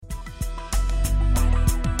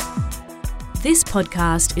This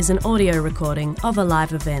podcast is an audio recording of a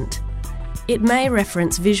live event. It may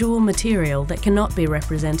reference visual material that cannot be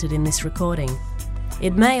represented in this recording.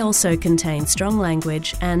 It may also contain strong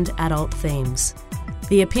language and adult themes.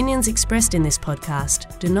 The opinions expressed in this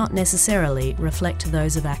podcast do not necessarily reflect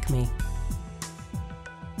those of ACME.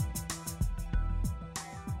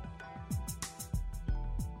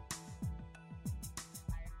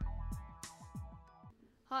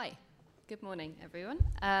 Hi, good morning everyone.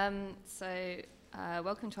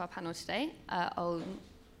 Welcome to our panel today.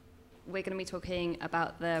 We're going to be talking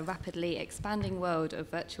about the rapidly expanding world of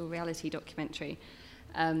virtual reality documentary.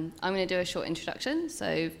 I'm going to do a short introduction.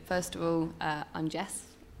 So first of all, I'm Jess.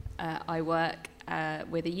 I work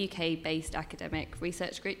with a UK-based academic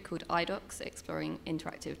research group called IDOCS, Exploring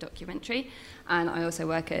Interactive Documentary, and I also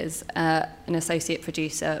work as an associate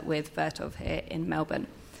producer with Vertov here in Melbourne.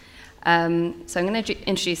 So I'm going to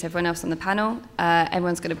introduce everyone else on the panel.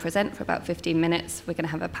 Everyone's going to present for about 15 minutes. We're going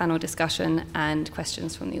to have a panel discussion and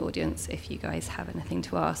questions from the audience if you guys have anything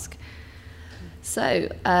to ask. So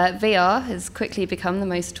VR has quickly become the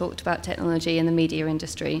most talked about technology in the media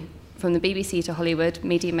industry. From the BBC to Hollywood,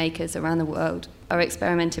 media makers around the world are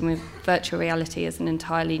experimenting with virtual reality as an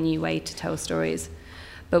entirely new way to tell stories.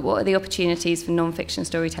 But what are the opportunities for non-fiction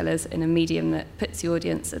storytellers in a medium that puts the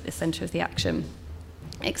audience at the centre of the action?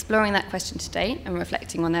 Exploring that question today and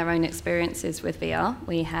reflecting on their own experiences with VR,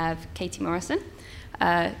 we have Katie Morrison.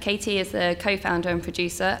 Katie is the co-founder and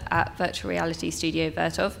producer at virtual reality studio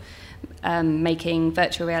Vertov, making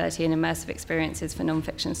virtual reality and immersive experiences for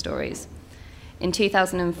non-fiction stories. In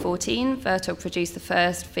 2014, Vertov produced the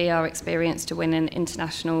first VR experience to win at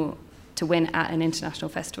an international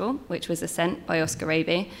festival, which was Ascent by Oscar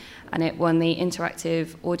Raby, and it won the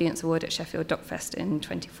Interactive Audience Award at Sheffield DocFest in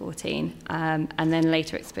 2014, and then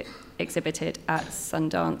later exhibited at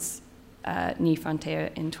Sundance New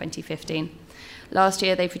Frontier in 2015. Last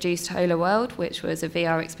year, they produced HoloWorld, which was a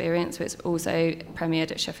VR experience, which also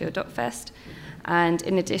premiered at Sheffield DocFest. And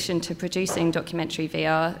in addition to producing documentary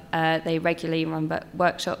VR, they regularly run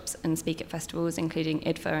workshops and speak at festivals, including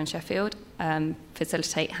IDFA and Sheffield,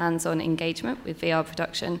 facilitate hands-on engagement with VR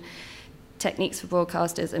production, techniques for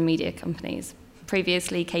broadcasters and media companies.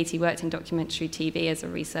 Previously, Katie worked in documentary TV as a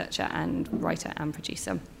researcher and writer and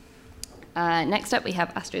producer. Next up, we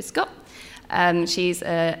have Astrid Scott. She's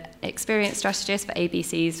an experienced strategist for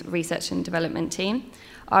ABC's research and development team.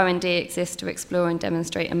 R&D exists to explore and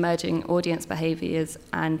demonstrate emerging audience behaviours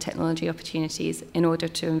and technology opportunities in order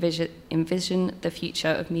to envision the future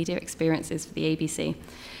of media experiences for the ABC.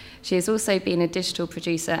 She has also been a digital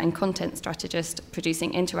producer and content strategist,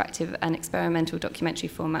 producing interactive and experimental documentary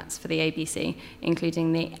formats for the ABC,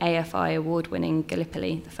 including the AFI award-winning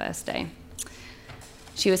Gallipoli, The First Day.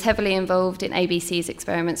 She was heavily involved in ABC's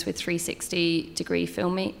experiments with 360-degree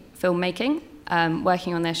filmmaking,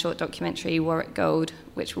 working on their short documentary, Warwick Gold,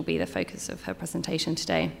 which will be the focus of her presentation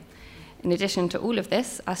today. In addition to all of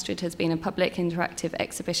this, Astrid has been a public interactive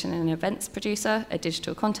exhibition and events producer, a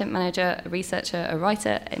digital content manager, a researcher, a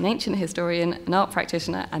writer, an ancient historian, an art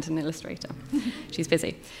practitioner, and an illustrator. She's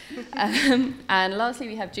busy. And lastly,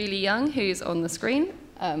 we have Julie Young, who's on the screen,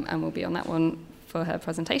 and will be on that one for her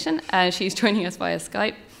presentation. She's joining us via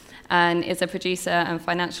Skype, and is a producer and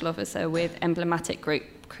financial officer with Emblematic Group,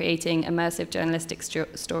 creating immersive journalistic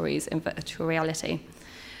stories in virtual reality.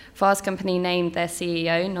 Fast Company named their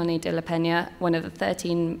CEO, Noni de la Peña, one of the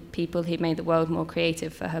 13 people who made the world more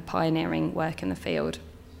creative for her pioneering work in the field.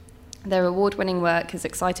 Their award-winning work has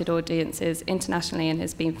excited audiences internationally and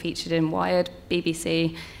has been featured in Wired,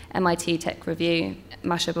 BBC, MIT Tech Review,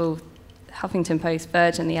 Mashable, Huffington Post,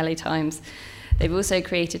 Verge, and the LA Times. They've also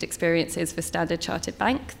created experiences for Standard Chartered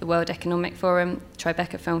Bank, the World Economic Forum,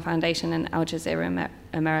 Tribeca Film Foundation, and Al Jazeera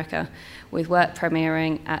America, with work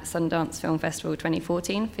premiering at Sundance Film Festival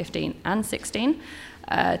 2014, 15, and 16,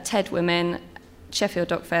 TED Women, Sheffield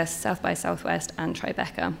DocFest, South by Southwest, and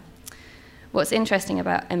Tribeca. What's interesting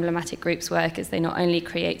about Emblematic Group's work is they not only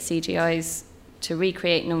create CGIs to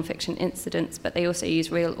recreate non-fiction incidents, but they also use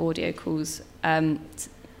real audio calls to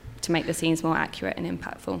make the scenes more accurate and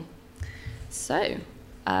impactful. So,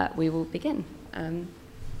 we will begin. All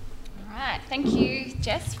right, thank you,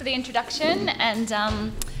 Jess, for the introduction, and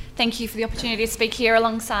thank you for the opportunity to speak here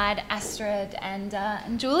alongside Astrid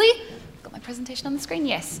and Julie. Got my presentation on the screen,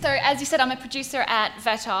 yes. So, as you said, I'm a producer at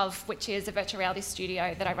Vertov, which is a virtual reality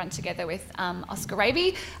studio that I run together with Oscar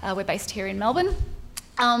Raby. We're based here in Melbourne.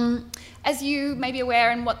 As you may be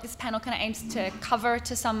aware, and what this panel kind of aims to cover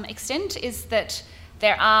to some extent, is that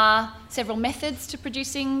there are several methods to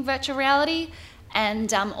producing virtual reality,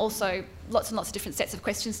 and also lots and lots of different sets of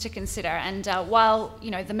questions to consider. And while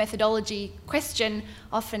the methodology question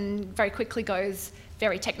often very quickly goes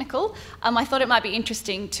very technical, I thought it might be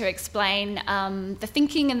interesting to explain the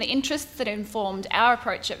thinking and the interests that informed our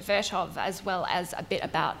approach at Vertov, as well as a bit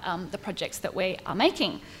about the projects that we are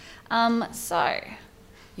making. So,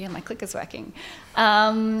 yeah, my clicker's working,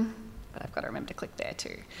 but I've got to remember to click there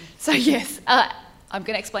too. So yes, I'm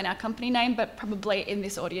going to explain our company name, but probably in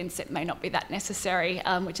this audience it may not be that necessary,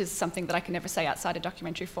 which is something that I can never say outside a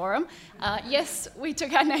documentary forum. Yes, we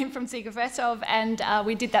took our name from Dziga Vertov, and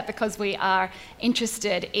we did that because we are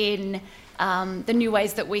interested in the new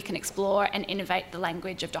ways that we can explore and innovate the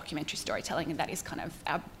language of documentary storytelling, and that is kind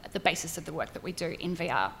of the basis of the work that we do in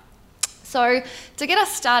VR. So to get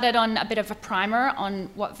us started on a bit of a primer on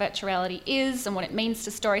what virtual reality is and what it means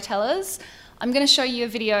to storytellers, I'm going to show you a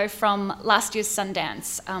video from last year's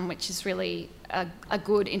Sundance, which is really a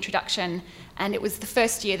good introduction, and it was the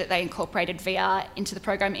first year that they incorporated VR into the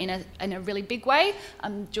program in a really big way.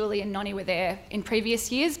 Julie and Noni were there in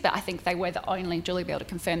previous years, but I think they were the only, Julie will be able to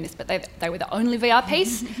confirm this, but they were the only VR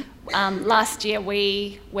piece. Last year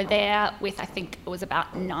we were there with, I think it was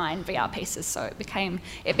about 9 VR pieces, so it became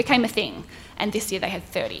a thing, and this year they had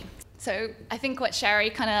 30. So I think what Shari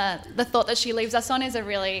the thought that she leaves us on is a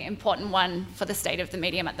really important one for the state of the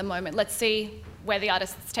medium at the moment. Let's see where the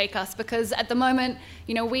artists take us, because at the moment,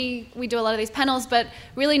 we do a lot of these panels, but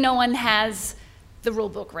really no one has the rule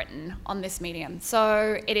book written on this medium.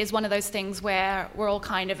 So it is one of those things where we're all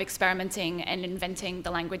kind of experimenting and inventing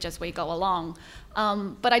the language as we go along.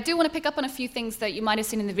 But I do want to pick up on a few things that you might have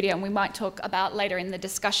seen in the video and we might talk about later in the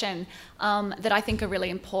discussion that I think are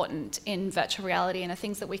really important in virtual reality and are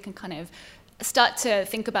things that we can kind of start to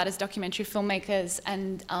think about as documentary filmmakers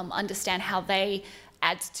and understand how they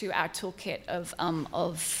add to our toolkit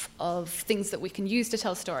of things that we can use to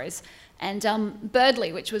tell stories. And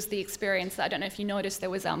Birdly, which was the experience that, I don't know if you noticed, there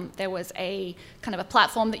was a kind of a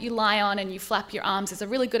platform that you lie on and you flap your arms, is a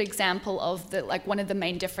really good example of one of the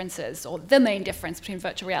main differences, or the main difference between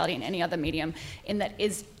virtual reality and any other medium, in that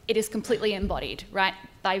it is completely embodied, right?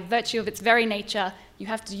 By virtue of its very nature, you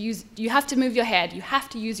have to move your head, you have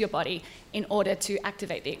to use your body in order to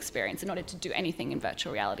activate the experience, in order to do anything in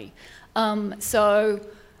virtual reality. So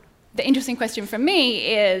the interesting question for me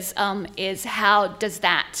is how does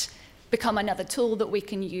that become another tool that we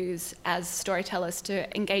can use as storytellers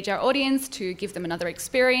to engage our audience, to give them another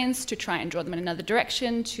experience, to try and draw them in another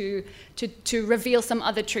direction, to reveal some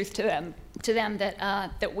other truth to them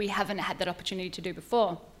that we haven't had that opportunity to do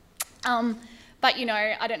before. But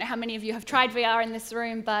I don't know how many of you have tried VR in this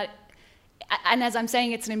room, and as I'm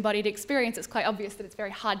saying, it's an embodied experience. It's quite obvious that it's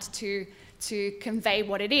very hard to convey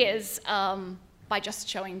what it is by just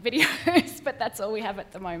showing videos, but that's all we have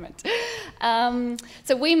at the moment.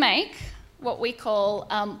 So we make what we call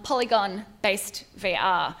polygon-based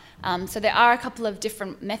VR. So there are a couple of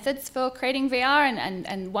different methods for creating VR,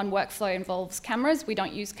 and one workflow involves cameras. We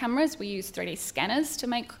don't use cameras, we use 3D scanners to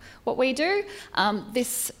make what we do.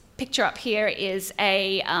 This picture up here is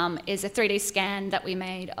a 3D scan that we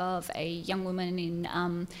made of a young woman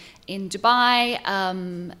in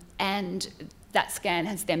Dubai, and that scan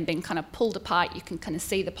has then been kind of pulled apart. You can kind of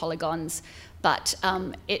see the polygons, but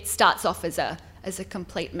it starts off as a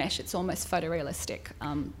complete mesh. It's almost photorealistic,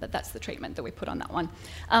 but that's the treatment that we put on that one.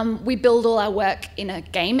 We build all our work in a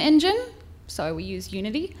game engine, so we use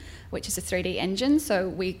Unity, which is a 3D engine. So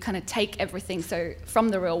we kind of take everything, so from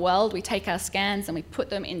the real world, we take our scans and we put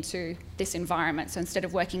them into this environment. So instead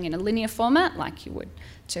of working in a linear format, like you would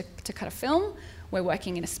to cut a film, we're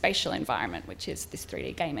working in a spatial environment, which is this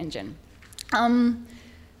 3D game engine.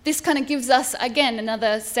 This kind of gives us, again,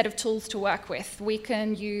 another set of tools to work with. We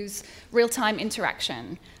can use real-time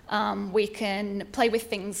interaction. We can play with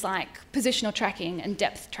things like positional tracking and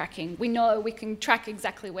depth tracking. We know we can track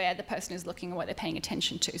exactly where the person is looking and what they're paying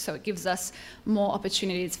attention to, so it gives us more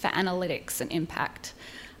opportunities for analytics and impact.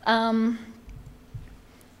 The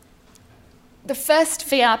first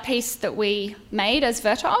VR piece that we made as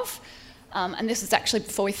Vertov, and this was actually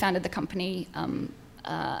before we founded the company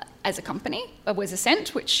as a company, was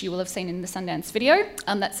Ascent, which you will have seen in the Sundance video.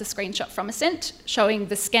 That's a screenshot from Ascent showing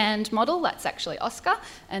the scanned model. That's actually Oscar,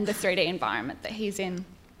 and the 3D environment that he's in.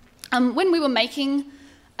 When we were making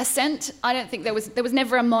Ascent, I don't think there was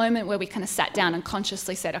never a moment where we kind of sat down and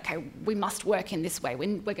consciously said, okay, we must work in this way.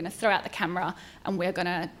 We're going to throw out the camera and we're going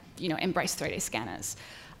to embrace 3D scanners.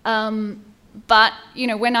 But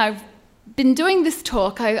when I've been doing this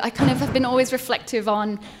talk, I kind of have been always reflective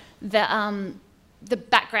on the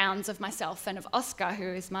backgrounds of myself and of Oscar,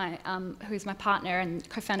 who is my partner and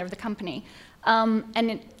co-founder of the company.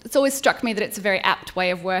 And it's always struck me that it's a very apt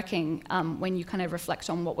way of working when you kind of reflect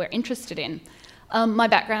on what we're interested in. My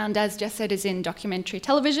background, as Jess said, is in documentary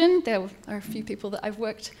television. There are a few people that I've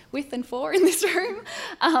worked with and for in this room.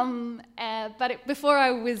 Before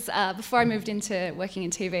I moved into working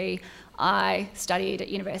in TV, I studied at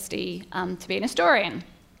university to be an historian.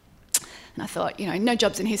 And I thought, you know, no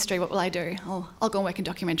jobs in history, what will I do? I'll go and work in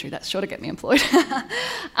documentary, that's sure to get me employed.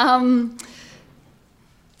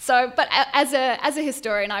 But as a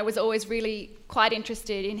historian, I was always really quite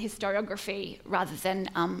interested in historiography rather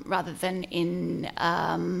than in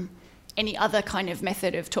any other kind of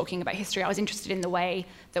method of talking about history. I was interested in the way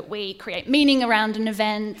that we create meaning around an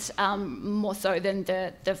event, more so than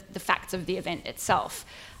the facts of the event itself.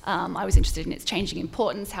 I was interested in its changing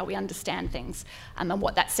importance, how we understand things, and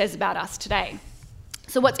what that says about us today.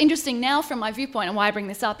 So what's interesting now from my viewpoint, and why I bring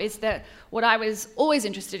this up, is that what I was always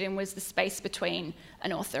interested in was the space between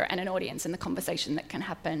an author and an audience and the conversation that can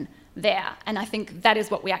happen there. And I think that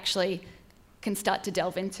is what we actually can start to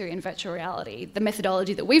delve into in virtual reality. The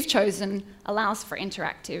methodology that we've chosen allows for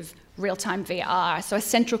interactive real-time VR. So a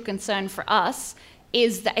central concern for us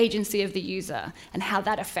is the agency of the user and how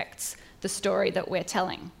that affects the story that we're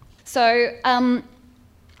telling. So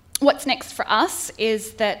what's next for us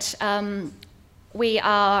is that we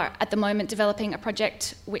are at the moment developing a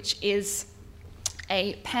project which is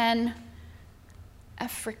a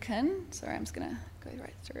Pan-African, sorry, I'm just going to go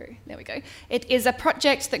right through, there we go. It is a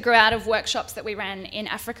project that grew out of workshops that we ran in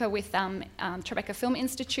Africa with Tribeca Film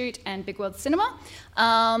Institute and Big World Cinema.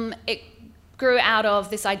 It grew out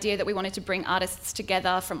of this idea that we wanted to bring artists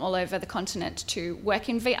together from all over the continent to work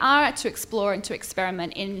in VR, to explore and to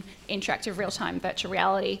experiment in interactive real-time virtual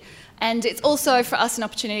reality. And it's also for us an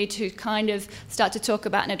opportunity to kind of start to talk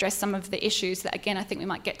about and address some of the issues that, again, I think we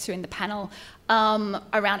might get to in the panel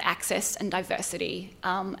around access and diversity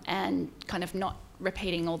and kind of not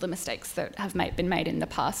repeating all the mistakes that have been made in the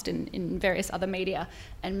past in various other media,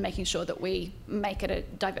 and making sure that we make it a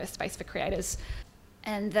diverse space for creators.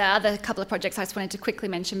 And the other couple of projects I just wanted to quickly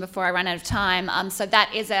mention before I run out of time. So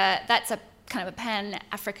that's a kind of a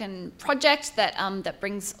Pan-African project that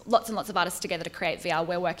brings lots and lots of artists together to create VR.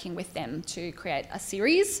 We're working with them to create a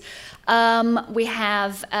series. We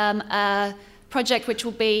have a project which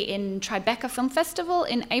will be in Tribeca Film Festival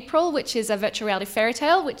in April, which is a virtual reality fairy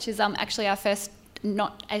tale, which is actually our first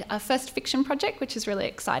fiction project, which is really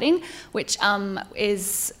exciting, which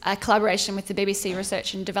is a collaboration with the BBC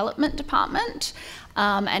Research and Development Department.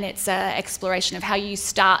 And it's an exploration of how you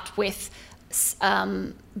start with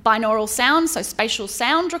binaural sound, so spatial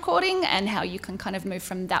sound recording, and how you can kind of move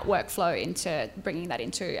from that workflow into bringing that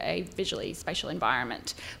into a visually spatial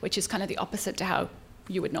environment, which is kind of the opposite to how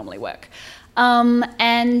you would normally work.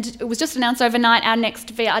 And it was just announced overnight our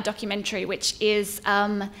next VR documentary, which is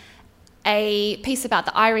a piece about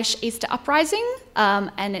the Irish Easter Uprising,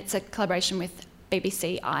 and it's a collaboration with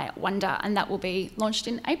BBC I Wonder, and that will be launched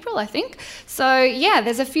in April, I think. So yeah,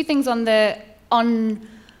 there's a few things on the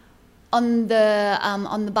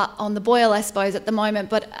boil, I suppose, at the moment.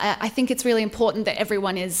 But I think it's really important that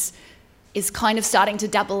everyone is kind of starting to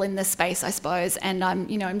dabble in this space, I suppose. And I'm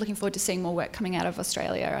looking forward to seeing more work coming out of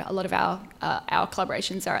Australia. A lot of our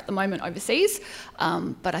collaborations are at the moment overseas,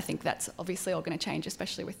 but I think that's obviously all going to change,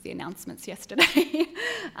 especially with the announcements yesterday,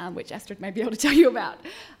 which Astrid may be able to tell you about.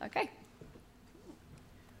 Okay.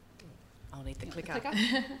 I'll need the clicker.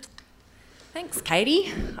 Thanks,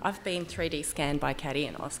 Katie. I've been 3D scanned by Katie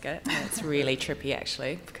and Oscar, and it's really trippy,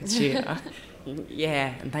 actually, because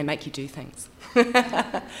yeah, and they make you do things.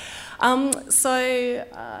 There I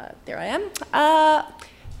am.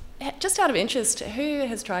 Just out of interest, who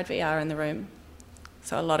has tried VR in the room?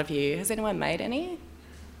 So a lot of you. Has anyone made any?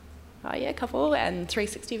 Oh yeah, a couple. And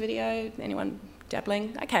 360 video, anyone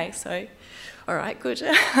dabbling? Okay, so, all right, good.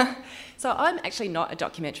 So I'm actually not a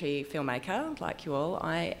documentary filmmaker like you all.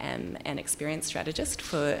 I am an experience strategist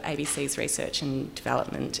for ABC's research and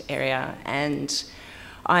development area, and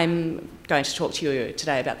I'm going to talk to you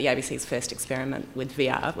today about the ABC's first experiment with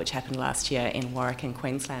VR, which happened last year in Warwick in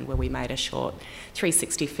Queensland, where we made a short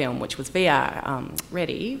 360 film which was VR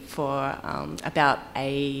ready for about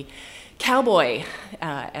a cowboy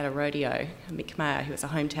at a rodeo, Mick Mayer, who was a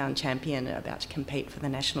hometown champion about to compete for the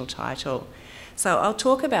national title. So I'll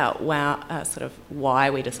talk about sort of why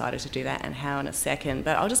we decided to do that and how in a second,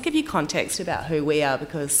 but I'll just give you context about who we are,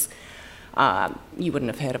 because you wouldn't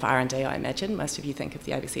have heard of R&D, I imagine. Most of you think of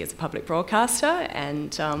the ABC as a public broadcaster,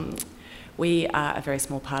 and we are a very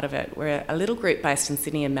small part of it. We're a little group based in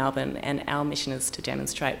Sydney and Melbourne, and our mission is to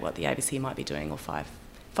demonstrate what the ABC might be doing, or 5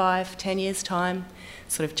 5, 10 years' time.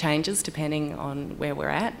 Sort of changes depending on where we're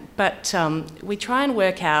at. But we try and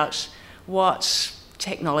work out what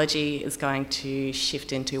technology is going to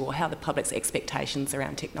shift into, or how the public's expectations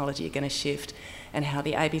around technology are going to shift, and how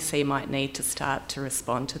the ABC might need to start to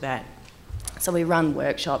respond to that. So we run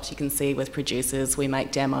workshops, you can see, with producers, we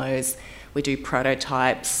make demos, we do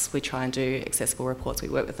prototypes, we try and do accessible reports, we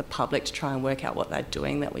work with the public to try and work out what they're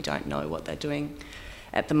doing that we don't know what they're doing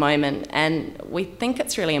at the moment. And we think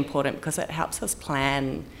it's really important because it helps us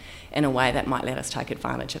plan in a way that might let us take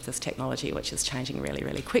advantage of this technology, which is changing really,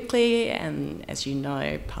 really quickly. And as you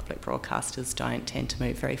know, public broadcasters don't tend to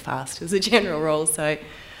move very fast as a general rule, so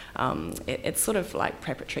it's sort of like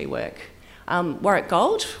preparatory work. Warwick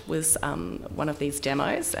Gold was one of these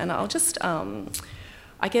demos, and I'll just,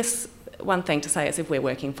 I guess one thing to say is if we're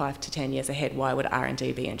working 5 to 10 years ahead, why would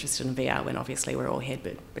R&D be interested in VR when obviously we're all ahead,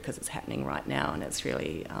 but because it's happening right now and it's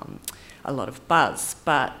really a lot of buzz.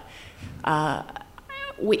 But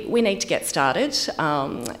we need to get started,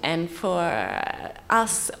 and for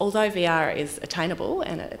us, although VR is attainable,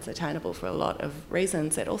 and it's attainable for a lot of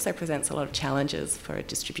reasons, it also presents a lot of challenges for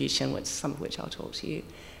distribution, some of which I'll talk to you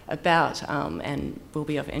about, and will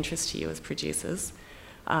be of interest to you as producers.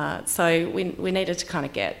 So we needed to kind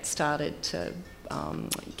of get started to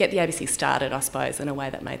get the ABC started, I suppose, in a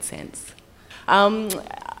way that made sense.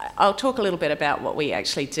 I'll talk a little bit about what we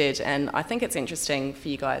actually did, and I think it's interesting for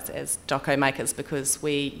you guys as doco makers because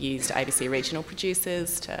we used ABC regional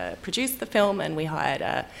producers to produce the film, and we hired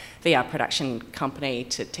a VR production company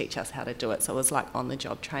to teach us how to do it, so it was like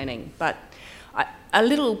on-the-job training. But a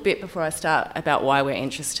little bit before I start about why we're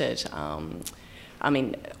interested. I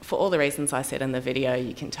mean, for all the reasons I said in the video,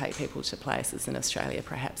 you can take people to places in Australia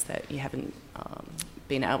perhaps that you haven't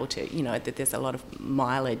been able to, you know, that there's a lot of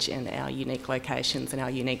mileage in our unique locations and our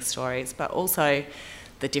unique stories, but also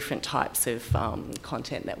the different types of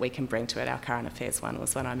content that we can bring to it. Our current affairs one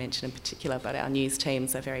was one I mentioned in particular, but our news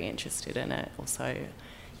teams are very interested in it. Also,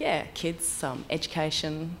 yeah, kids,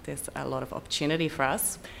 education, there's a lot of opportunity for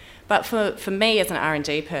us. But for me as an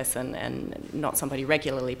R&D person and not somebody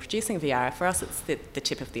regularly producing VR, for us it's the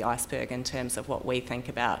tip of the iceberg in terms of what we think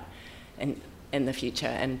about in the future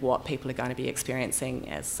and what people are going to be experiencing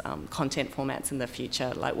as content formats in the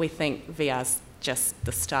future. Like, we think VR's just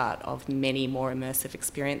the start of many more immersive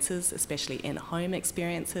experiences, especially in-home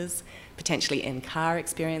experiences, potentially in-car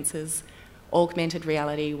experiences, augmented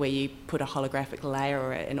reality where you put a holographic layer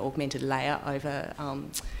or an augmented layer over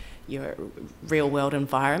your real-world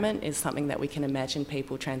environment is something that we can imagine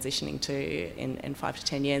people transitioning to in 5 to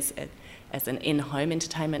 10 years as an in-home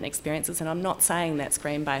entertainment experiences. And I'm not saying that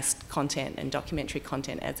screen-based content and documentary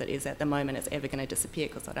content as it is at the moment is ever going to disappear,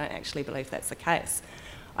 because I don't actually believe that's the case.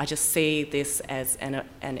 I just see this as an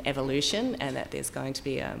evolution, and that there's going to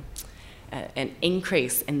be an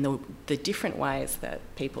increase in the different ways that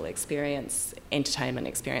people experience entertainment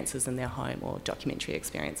experiences in their home or documentary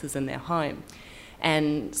experiences in their home.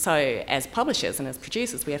 And so as publishers and as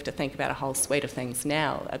producers, we have to think about a whole suite of things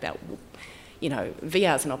now about, you know,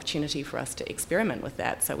 VR is an opportunity for us to experiment with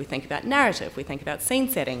that. So we think about narrative, we think about scene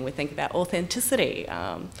setting, we think about authenticity,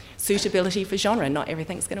 suitability for genre. Not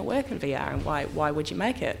everything's going to work in VR, and why would you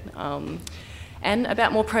make it? And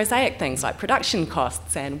about more prosaic things like production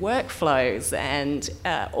costs and workflows and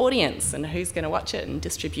audience and who's going to watch it and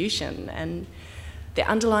distribution. And the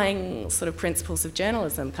underlying sort of principles of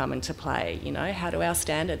journalism come into play. You know, how do our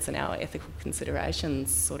standards and our ethical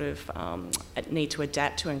considerations sort of need to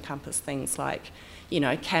adapt to encompass things like, you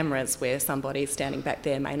know, cameras where somebody standing back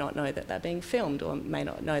there may not know that they're being filmed or may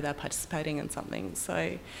not know they're participating in something.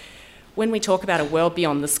 So when we talk about a world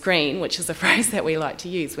beyond the screen, which is a phrase that we like to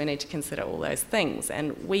use, we need to consider all those things.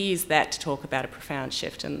 And we use that to talk about a profound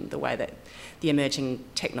shift in the way that the emerging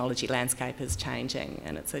technology landscape is changing.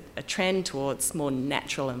 And it's a trend towards more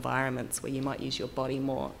natural environments where you might use your body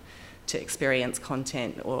more to experience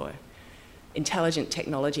content, or intelligent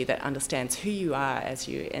technology that understands who you are as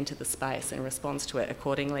you enter the space and responds to it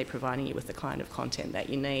accordingly, providing you with the kind of content that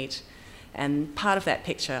you need. And part of that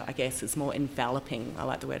picture, I guess, is more enveloping. I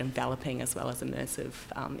like the word enveloping as well as immersive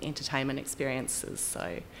entertainment experiences.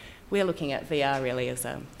 So we're looking at VR really as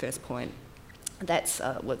a first point. That's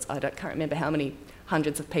I can't remember how many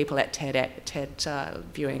hundreds of people at TED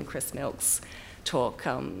viewing Chris Milk's talk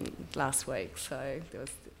last week. So there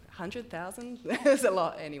was 100,000. There's a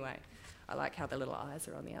lot anyway. I like how the little eyes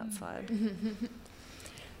are on the outside.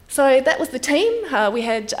 So that was the team. We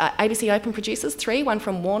had ABC Open producers, 3, one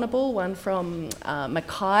from Warrnambool, one from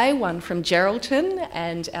Mackay, one from Geraldton,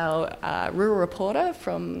 and our rural reporter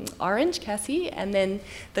from Orange, Cassie, and then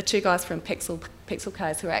the 2 guys from Pixel Pixel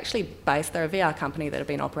Case, who are actually based, they're a VR company that have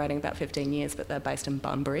been operating about 15 years, but they're based in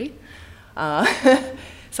Bunbury.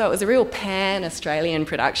 So it was a real pan-Australian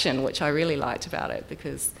production, which I really liked about it,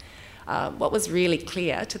 because what was really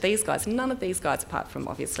clear to these guys, none of these guys, apart from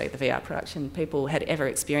obviously the VR production people, had ever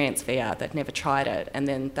experienced VR. They'd never tried it, and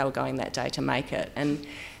then they were going that day to make it. And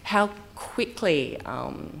how quickly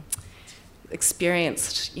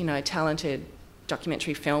experienced, talented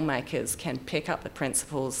documentary filmmakers can pick up the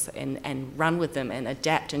principles and run with them and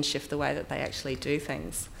adapt and shift the way that they actually do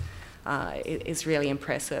things is really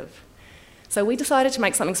impressive. So we decided to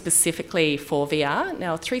make something specifically for VR.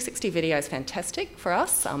 Now, 360 video is fantastic for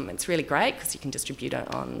us. It's really great because you can distribute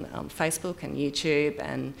it on Facebook and YouTube,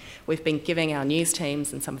 and we've been giving our news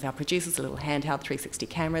teams and some of our producers a little handheld 360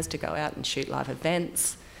 cameras to go out and shoot live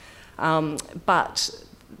events. But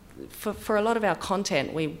for a lot of our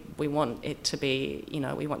content, we want it to be,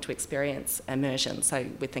 we want to experience immersion. So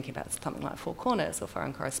we're thinking about something like Four Corners or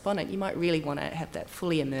Foreign Correspondent. You might really want to have that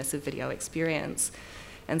fully immersive video experience.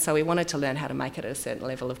 And so we wanted to learn how to make it at a certain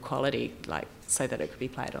level of quality, so that it could be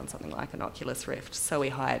played on something like an Oculus Rift. So we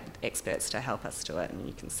hired experts to help us do it, and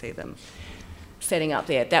you can see them setting up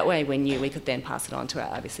there. That way we knew we could then pass it on to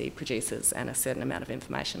our RBC producers and a certain amount of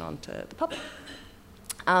information on to the public.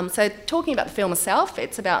 So talking about the film itself,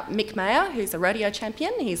 it's about Mick Mayer, who's a rodeo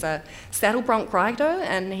champion. He's a saddle bronc rider,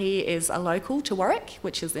 and he is a local to Warwick,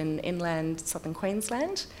 which is in inland southern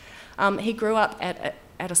Queensland. He grew up at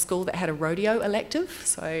a school that had a rodeo elective,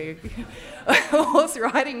 so horse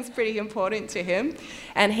riding's pretty important to him.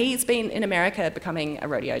 And he's been in America becoming a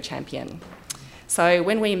rodeo champion. So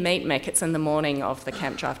when we meet Mick, it's in the morning of the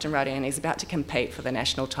Camp Draft and Rodeo, and he's about to compete for the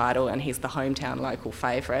national title, and he's the hometown local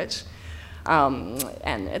favourite.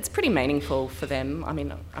 And it's pretty meaningful for them. I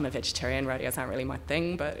mean, I'm a vegetarian, rodeos aren't really my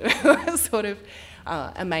thing, but it was sort of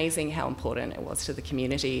amazing how important it was to the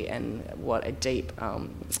community, and what a deep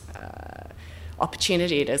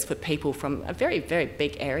opportunity it is for people from a very, very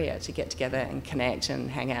big area to get together and connect and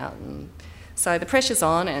hang out. And so the pressure's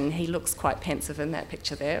on, and he looks quite pensive in that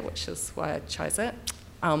picture there, which is why I chose it.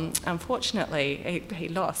 Unfortunately, he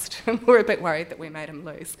lost. We're a bit worried that we made him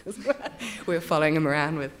lose because we were following him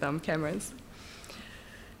around with cameras.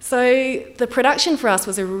 So the production for us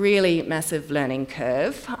was a really massive learning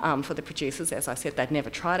curve for the producers. As I said, they'd never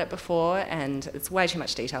tried it before, and it's way too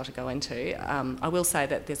much detail to go into. I will say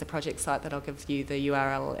that there's a project site that I'll give you the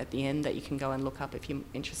URL at the end that you can go and look up if you're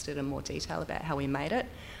interested in more detail about how we made it.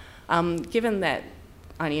 Given that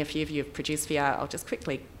only a few of you have produced VR, I'll just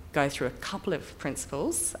quickly go through a couple of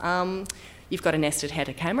principles. You've got a nested head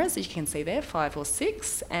of cameras, as you can see there, 5 or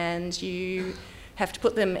 6, and you have to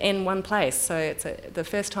put them in one place. So it's the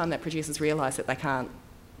first time that producers realise that they can't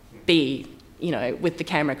be, with the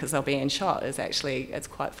camera because they'll be in shot it's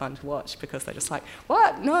quite fun to watch, because they're just like,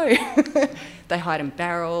 what? No. They hide in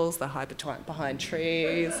barrels, they hide behind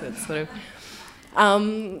trees. It's sort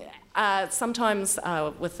of... sometimes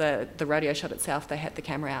with the rodeo shot itself, they had the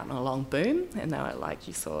camera out on a long boom, and they were like,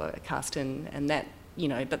 you saw a cast in, and that,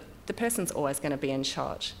 but the person's always going to be in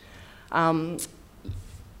shot.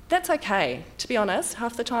 That's okay. To be honest,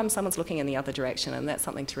 half the time someone's looking in the other direction, and that's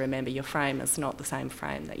something to remember. Your frame is not the same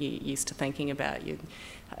frame that you're used to thinking about.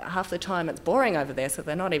 Half the time it's boring over there, so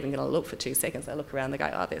they're not even going to look for 2 seconds. They look around, they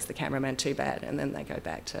go, oh, there's the cameraman, too bad, and then they go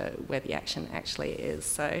back to where the action actually is.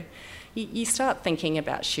 So you start thinking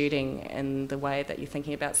about shooting in the way that you're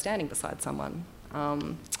thinking about standing beside someone.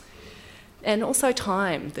 And also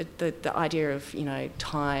time, the idea of,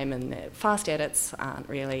 time, and fast edits aren't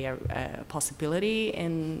really a possibility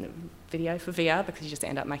in video for VR, because you just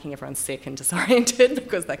end up making everyone sick and disoriented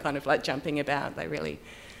because they're kind of like jumping about, they're really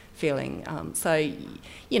feeling. So,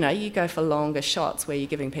 you go for longer shots where you're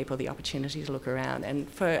giving people the opportunity to look around. And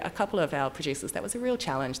for a couple of our producers, that was a real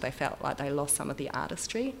challenge. They felt like they lost some of the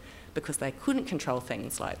artistry because they couldn't control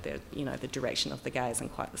things like the direction of the gaze in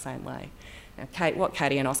quite the same way. Now, what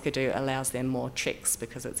Katie and Oscar do allows them more tricks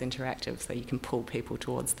because it's interactive, so you can pull people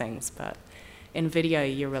towards things. But in video,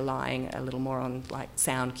 you're relying a little more on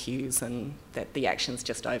sound cues, and that the action's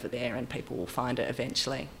just over there and people will find it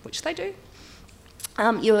eventually, which they do.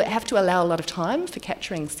 You have to allow a lot of time for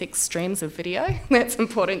capturing 6 streams of video. That's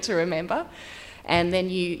important to remember. And then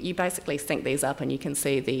you basically sync these up, and you can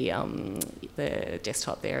see the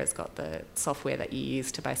desktop there has got the software that you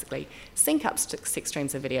use to basically sync up 6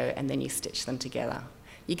 streams of video, and then you stitch them together.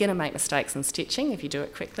 You're going to make mistakes in stitching if you do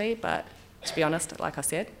it quickly, but to be honest, like I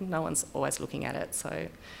said, no one's always looking at it, so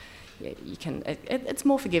yeah, it's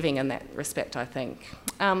more forgiving in that respect, I think.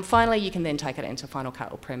 Finally, you can then take it into Final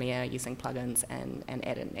Cut or Premiere using plugins and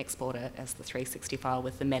edit and export it as the 360 file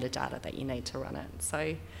with the metadata that you need to run it.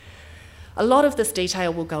 So A lot of this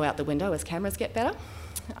detail will go out the window as cameras get better.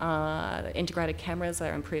 Integrated cameras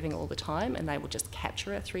are improving all the time, and they will just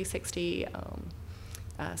capture a 360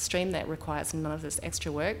 stream that requires none of this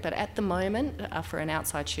extra work. But at the moment, for an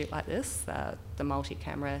outside shoot like this, the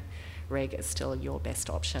multi-camera rig is still your best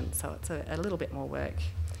option, so it's a little bit more work.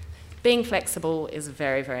 Being flexible is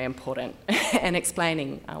very, very important, and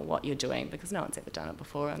explaining what you're doing, because no one's ever done it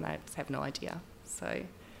before and they just have no idea. So,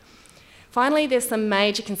 finally, there's some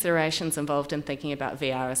major considerations involved in thinking about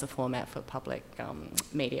VR as a format for public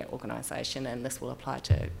media organisation, and this will apply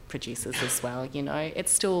to producers as well. You know,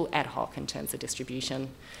 it's still ad hoc in terms of distribution.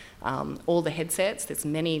 All the headsets, there's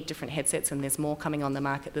many different headsets, and there's more coming on the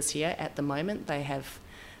market this year. At the moment, they have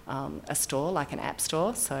a store, like an app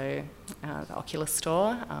store, so the Oculus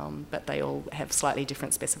store, but they all have slightly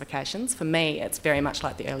different specifications. For me, it's very much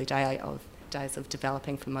like the early days of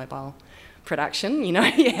developing for mobile production. You know,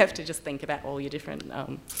 you have to just think about all your different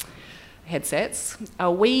headsets.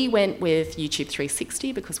 We went with YouTube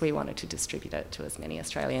 360 because we wanted to distribute it to as many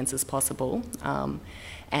Australians as possible,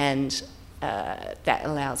 and that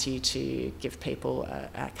allows you to give people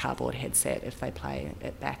a cardboard headset if they play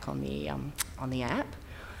it back on the app.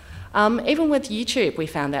 Even with YouTube, we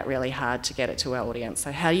found that really hard to get it to our audience.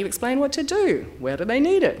 So how do you explain what to do? Where do they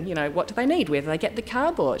need it? You know, what do they need? Where do they get the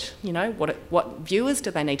cardboard? You know, what viewers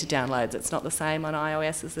do they need to download? It's not the same on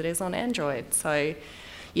iOS as it is on Android. So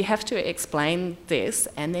you have to explain this,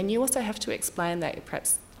 and then you also have to explain that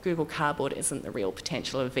perhaps Google Cardboard isn't the real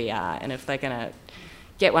potential of VR, and if they're going to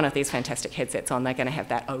get one of these fantastic headsets on, they're going to have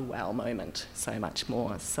that oh wow moment so much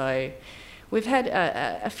more. So we've had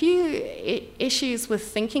a few issues with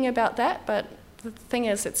thinking about that, but the thing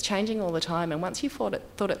is, it's changing all the time, and once you've thought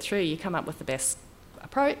it through, you come up with the best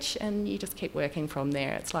approach, and you just keep working from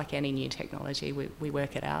there. It's like any new technology, we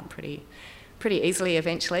work it out pretty easily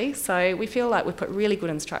eventually. So we feel like we put really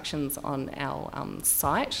good instructions on our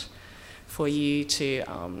site for you to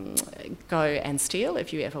go and steal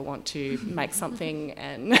if you ever want to make something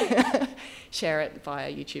and share it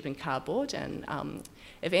via YouTube and Cardboard. And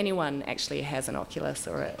if anyone actually has an Oculus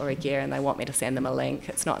or a Gear and they want me to send them a link,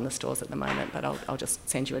 it's not in the stores at the moment, but I'll just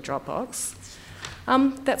send you a Dropbox.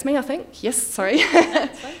 That's me, I think. Yes, sorry.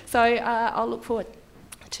 So I'll look forward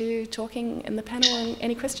to talking in the panel and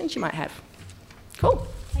any questions you might have. Cool.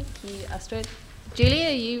 Thank you, Astrid. Julie,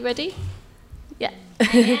 are you ready? Yeah.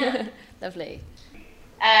 Lovely.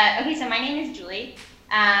 Okay, so my name is Julie.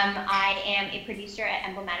 I am a producer at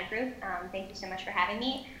Emblematic Group. Thank you so much for having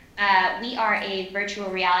me. We are a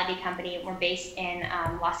virtual reality company. We're based in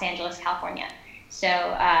Los Angeles, California. So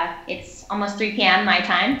it's almost 3 p.m. my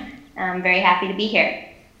time. I'm very happy to be here.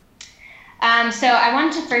 So I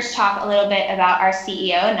wanted to first talk a little bit about our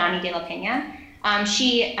CEO, Nani de la Peña.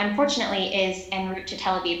 She unfortunately is en route to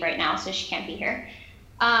Tel Aviv right now, so she can't be here.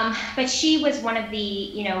 But she was one of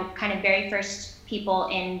the, kind of very first people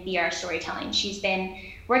in VR storytelling. She's been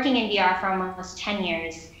working in VR for almost 10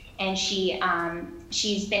 years, and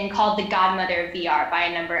she's been called the godmother of VR by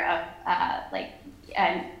a number of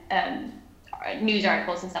news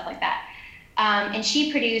articles and stuff like that. And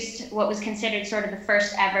she produced what was considered sort of the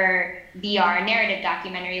first ever VR narrative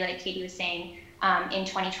documentary, like Katie was saying, in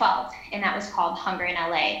 2012, and that was called Hunger in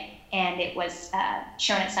LA, and it was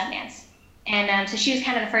shown at Sundance. And so she was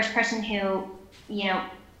kind of the first person who,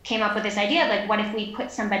 came up with this idea of like, what if we put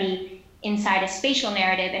somebody inside a spatial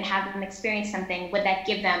narrative and have them experience something? Would that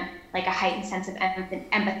give them like a heightened sense of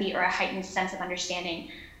empathy or a heightened sense of understanding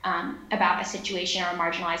about a situation or a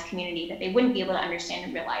marginalized community that they wouldn't be able to understand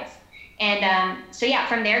in real life? And so yeah,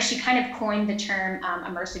 from there, she kind of coined the term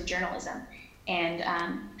immersive journalism, and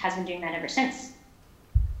has been doing that ever since.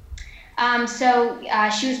 So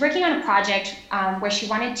she was working on a project where she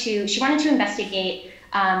wanted to investigate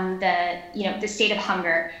the state of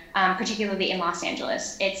hunger, particularly in Los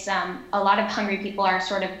Angeles. It's a lot of hungry people are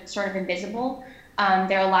sort of invisible.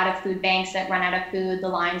 There are a lot of food banks that run out of food. The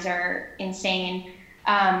lines are insane.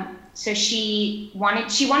 So she wanted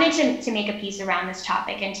to make a piece around this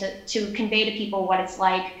topic and to convey to people what it's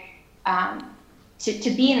like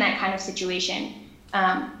to be in that kind of situation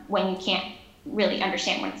when you can't really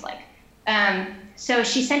understand what it's like. So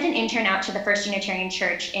she sent an intern out to the First Unitarian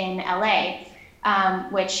Church in LA,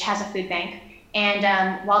 which has a food bank.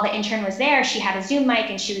 And while the intern was there, she had a Zoom mic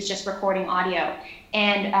and she was just recording audio.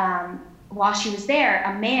 And while she was there,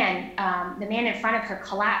 the man in front of her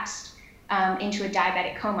collapsed into a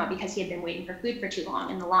diabetic coma because he had been waiting for food for too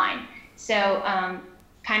long in the line. So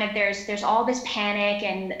kind of there's all this panic,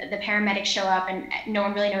 and the paramedics show up and no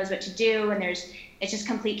one really knows what to do, and it's just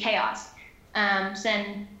complete chaos. So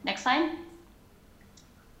then next slide.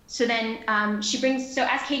 So then she brings, so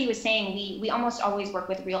as Katie was saying, we almost always work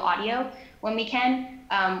with real audio when we can.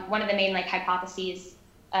 One of the main like hypotheses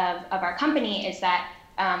of our company is that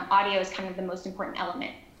audio is kind of the most important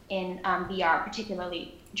element in VR,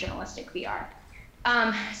 particularly journalistic VR.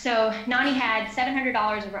 So Nani had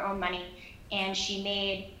 $700 of her own money, and she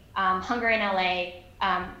made Hunger in LA,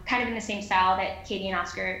 kind of in the same style that Katie and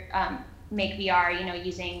Oscar make VR, you know,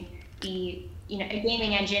 using the, you know, a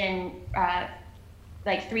gaming engine and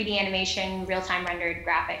like 3D animation, real-time rendered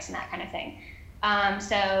graphics and that kind of thing.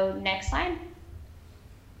 So next slide.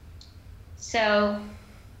 So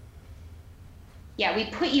yeah, we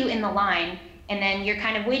put you in the line, and then you're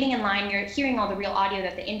kind of waiting in line, you're hearing all the real audio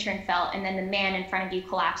that the intern felt, and then the man in front of you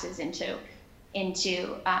collapses into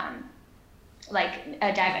like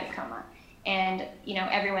a diabetic coma. And you know,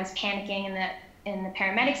 everyone's panicking, and the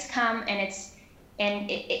paramedics come, and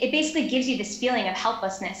it basically gives you this feeling of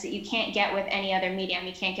helplessness that you can't get with any other medium.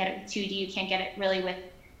 You can't get it with 2D, you can't get it really with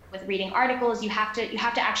reading articles. You have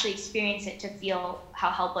to actually experience it to feel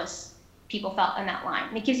how helpless people felt in that line.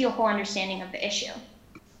 And it gives you a whole understanding of the issue.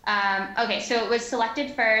 Okay, so it was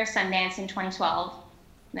selected for Sundance in 2012.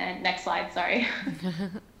 Next slide, sorry.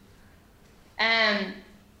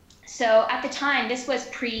 So at the time, this was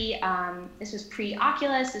pre-Oculus,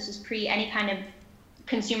 this was pre any kind of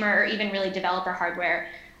consumer or even really developer hardware.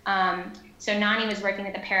 So Nani was working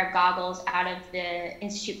with a pair of goggles out of the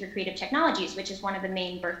Institute for Creative Technologies, which is one of the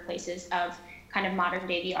main birthplaces of kind of modern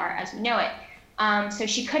day VR as we know it. So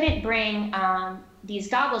she couldn't bring these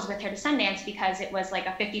goggles with her to Sundance because it was like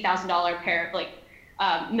a $50,000 pair of like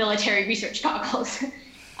military research goggles.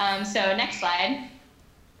 So next slide.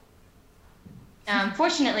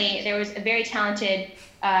 Fortunately, there was a very talented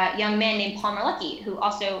young man named Paul Merlucky who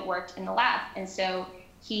also worked in the lab, and so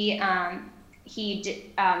he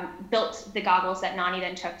built the goggles that Nani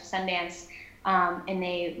then took to Sundance, and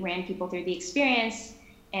they ran people through the experience.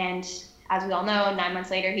 And as we all know, 9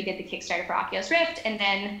 months later, he did the Kickstarter for Oculus Rift, and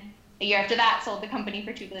then a year after that, sold the company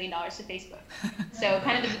for $2 billion to Facebook. So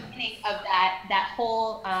kind of the beginning of that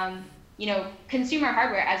whole you know, consumer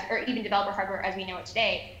hardware or even developer hardware as we know it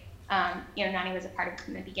today. You know, Nani was a part of it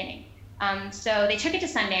from the beginning. So they took it to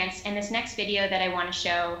Sundance, and this next video that I want to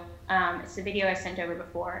show, it's the video I sent over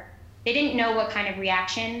before. They didn't know what kind of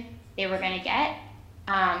reaction they were going to get,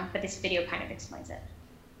 but this video kind of explains it.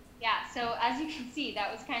 Yeah, so as you can see,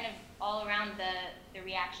 that was kind of all around the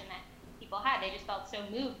reaction that people had. They just felt so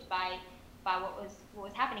moved by what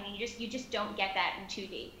was happening, and you just don't get that in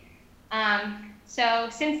 2D. So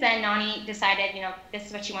since then, Nani decided, you know, this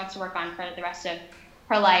is what she wants to work on for the rest of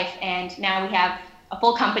her life, and now we have a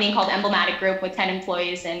full company called Emblematic Group with 10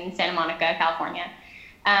 employees in Santa Monica, California.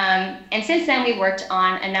 And since then, we've worked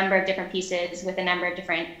on a number of different pieces with a number of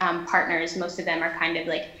different partners. Most of them are kind of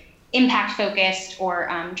like impact focused or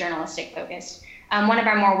journalistic focused. One of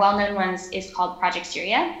our more well-known ones is called Project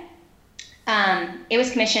Syria. It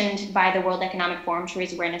was commissioned by the World Economic Forum to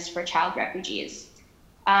raise awareness for child refugees.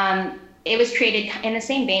 It was created in the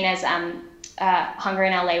same vein as Hunger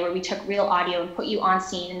in LA, where we took real audio and put you on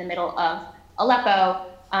scene in the middle of Aleppo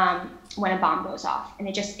when a bomb goes off, and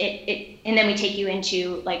and then we take you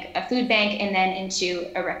into like a food bank and then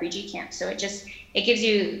into a refugee camp. So it gives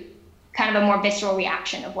you kind of a more visceral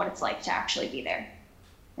reaction of what it's like to actually be there.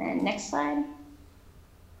 And next slide.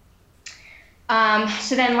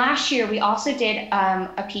 So then last year we also did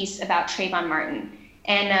a piece about Trayvon Martin,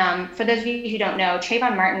 and for those of you who don't know,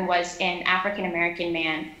 Trayvon Martin was an African-American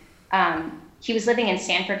man. He was living in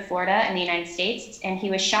Sanford, Florida in the United States, and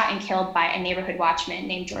he was shot and killed by a neighborhood watchman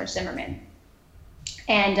named George Zimmerman.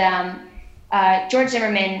 And George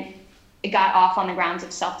Zimmerman got off on the grounds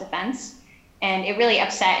of self-defense, and it really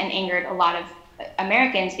upset and angered a lot of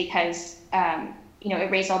Americans because you know,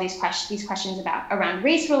 it raised all these questions around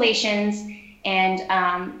race relations and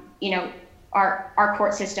you know, our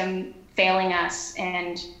court system failing us,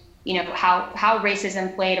 and you know, how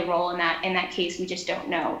racism played a role in that case. We just don't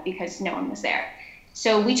know because no one was there.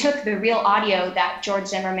 So we took the real audio that George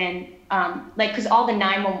Zimmerman, because all the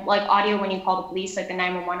 911, like audio when you call the police, like the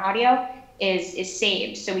 911 audio is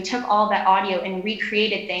saved. So we took all that audio and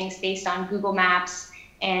recreated things based on Google Maps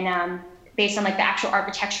and based on like the actual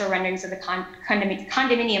architectural renderings of the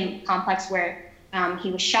condominium complex where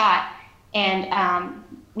he was shot, and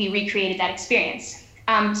we recreated that experience.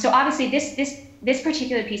 So obviously this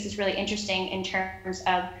particular piece is really interesting in terms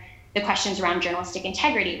of the questions around journalistic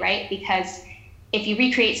integrity, right? Because if you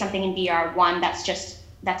recreate something in VR, one,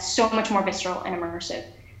 that's so much more visceral and immersive.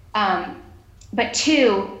 But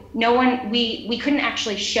two, we couldn't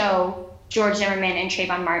actually show George Zimmerman and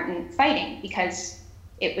Trayvon Martin fighting because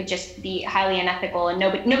it would just be highly unethical, and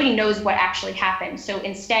nobody knows what actually happened. So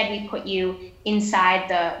instead, we put you inside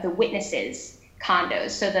the witnesses'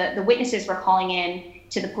 condos. So the witnesses were calling in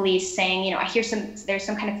to the police saying, you know, I hear there's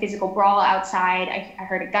some kind of physical brawl outside. I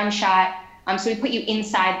heard a gunshot. So we put you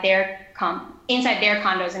inside their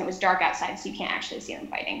condos, and it was dark outside, so you can't actually see them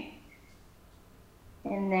fighting.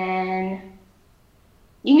 And then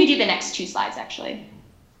you can do the next 2 slides, actually.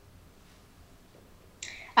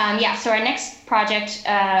 So our next project,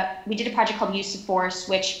 we did a project called Use of Force,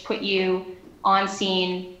 which put you on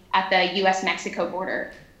scene at the US-Mexico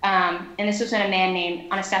border. And this was when a man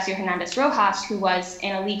named Anastasio Hernandez Rojas, who was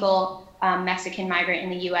an illegal Mexican migrant in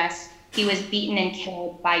the US, he was beaten and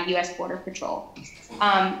killed by US Border Patrol.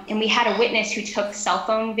 And we had a witness who took cell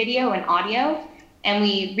phone video and audio, and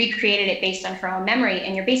we recreated it based on her own memory.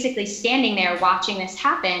 And you're basically standing there watching this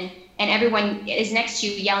happen, and everyone is next to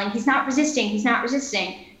you yelling, he's not resisting, he's not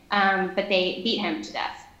resisting. But they beat him to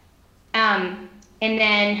death. And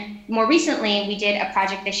then more recently, we did a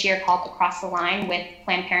project this year called Across the Line with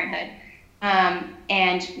Planned Parenthood.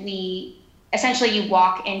 And you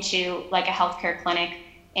walk into like a healthcare clinic,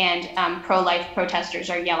 and pro-life protesters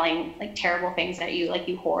are yelling like terrible things at you, like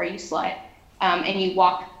you whore, you slut, and you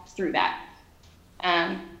walk through that.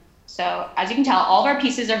 So as you can tell, all of our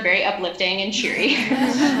pieces are very uplifting and cheery.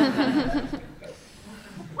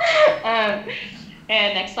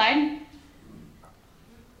 And next slide.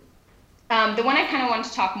 The one I kind of wanted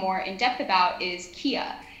to talk more in depth about is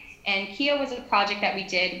Kia. And Kia was a project that we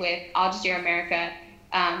did with Al Jazeera America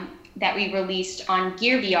that we released on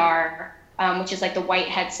Gear VR, which is like the white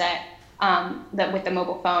headset with the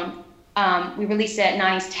mobile phone. We released it at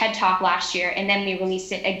Nani's TED Talk last year, and then we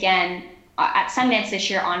released it again at Sundance this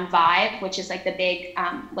year on Vive, which is like the big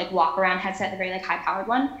like walk around headset, the very like high powered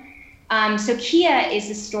one. So Kia is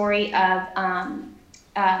the story of,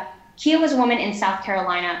 Kia was a woman in South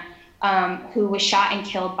Carolina who was shot and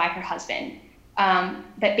killed by her husband.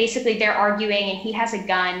 But basically they're arguing, and he has a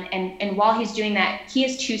gun, and while he's doing that,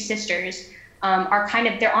 Kia's 2 sisters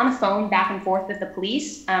they're on the phone back and forth with the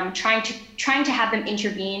police, trying to have them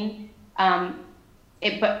intervene,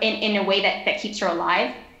 but in a way that keeps her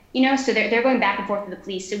alive, you know. So they're going back and forth with the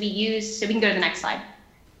police. So we can go to the next slide.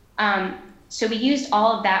 So we used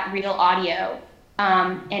all of that real audio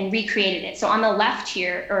and recreated it. So on the left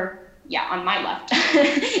here, on my left,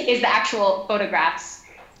 is the actual photographs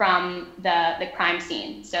from the crime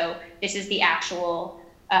scene. So this is the actual,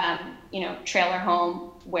 trailer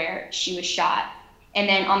home where she was shot. And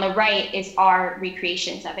then on the right is our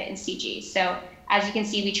recreations of it in CG. So as you can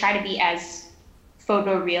see, we try to be as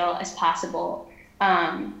photoreal as possible.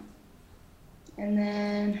 And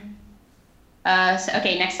then,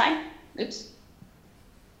 okay, next slide. Oops.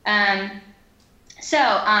 The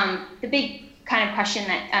big kind of question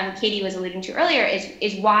that Katie was alluding to earlier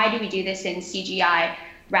is why do we do this in CGI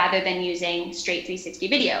rather than using straight 360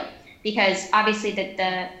 video? Because obviously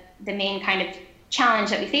the main kind of challenge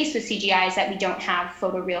that we face with CGI is that we don't have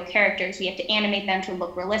photoreal characters. We have to animate them to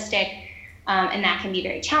look realistic, and that can be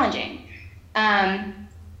very challenging.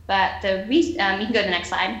 But the reason, you can go to the next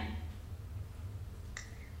slide.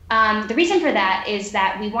 The reason for that is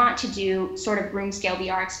that we want to do sort of room scale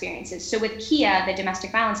VR experiences. So with Kia, the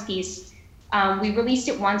domestic violence piece, we released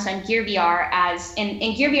it once on Gear VR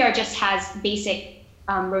and Gear VR just has basic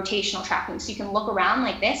rotational tracking. So you can look around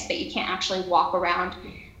like this, but you can't actually walk around.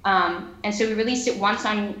 And so we released it once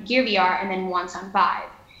on Gear VR and then once on Vive.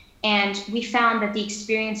 And we found that the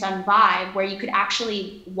experience on Vive, where you could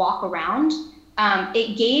actually walk around,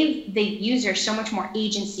 it gave the user so much more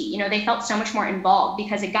agency. You know, they felt so much more involved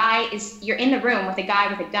because you're in the room with a guy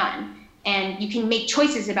with a gun, and you can make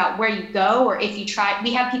choices about where you go, or if you try.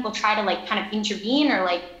 We have people try to like kind of intervene, or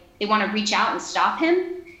like they want to reach out and stop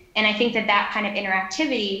him. And I think that kind of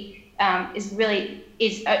interactivity is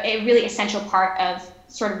a really essential part of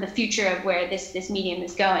sort of the future of where this medium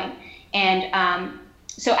is going. And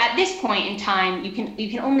so at this point in time, you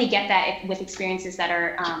can only get that with experiences that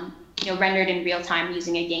are rendered in real time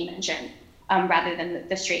using a game engine rather than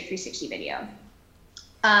the straight 360 video.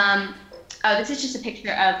 This is just a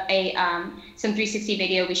picture of some 360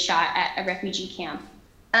 video we shot at a refugee camp.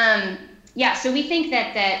 So we think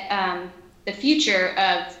that the future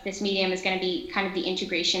of this medium is going to be kind of the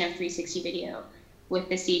integration of 360 video with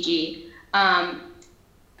the CG.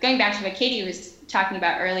 Going back to what Katie was talking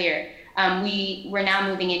about earlier, we're now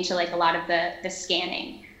moving into like a lot of the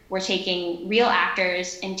scanning. We're taking real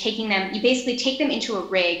actors and you basically take them into a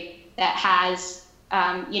rig that has,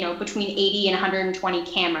 between 80 and 120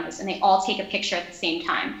 cameras, and they all take a picture at the same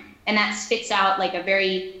time. And that spits out like a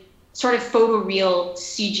very sort of photoreal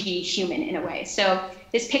CG human in a way. So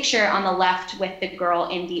this picture on the left with the girl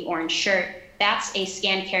in the orange shirt, that's a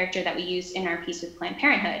scanned character that we used in our piece with Planned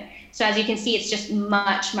Parenthood. So as you can see, it's just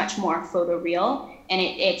much, much more photoreal, and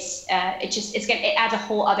it adds a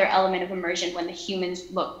whole other element of immersion when the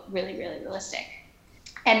humans look really, really realistic.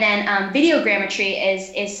 And then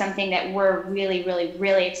videogrammetry is something that we're really, really,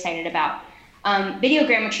 really excited about.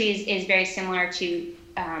 Videogrammetry is very similar to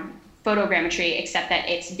photogrammetry, except that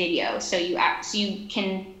it's video. So you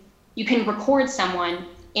can record someone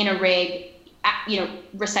in a rig,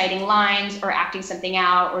 reciting lines or acting something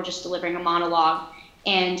out or just delivering a monologue,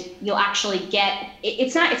 and you'll actually get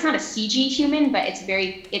it's not a CG human, but it's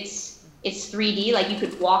 3D. Like you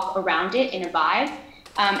could walk around it in a vibe,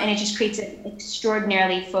 and it just creates an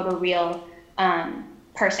extraordinarily photoreal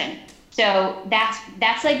person. So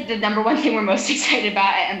that's like the number one thing we're most excited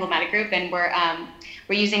about at Emblematic Group, and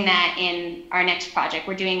we're using that in our next project.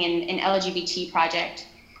 We're doing an LGBT project.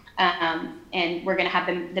 And we're going to have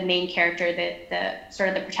the main character, the sort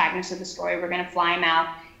of the protagonist of the story. We're going to fly him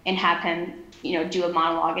out and have him, do a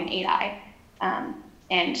monologue in 8i.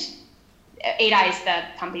 And 8i is the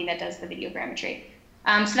company that does the videogrammetry.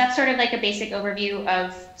 So that's sort of like a basic overview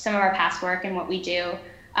of some of our past work and what we do.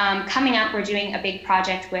 Coming up, we're doing a big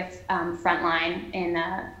project with Frontline in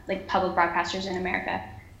like public broadcasters in America.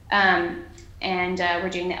 And we're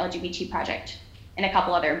doing the LGBT project and a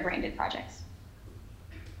couple other branded projects.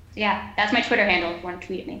 Yeah, that's my Twitter handle if you want to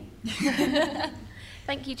tweet at me.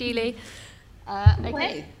 Thank you, Julie.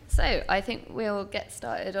 Okay, so I think we'll get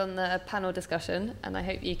started on the panel discussion, and I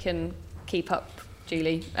hope you can keep up,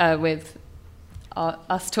 Julie, with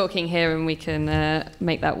us talking here, and we can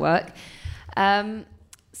make that work.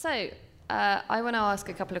 So I want to ask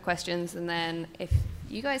a couple of questions, and then if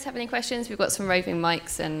you guys have any questions, we've got some roving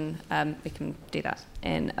mics, and we can do that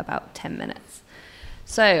in about 10 minutes.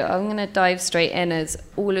 So I'm going to dive straight in, as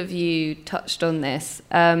all of you touched on this.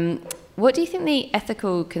 What do you think the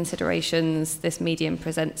ethical considerations this medium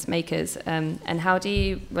presents makers, and how do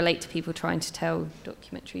you relate to people trying to tell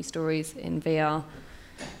documentary stories in VR?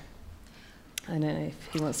 I don't know if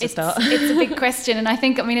he wants to start. It's a big question, and I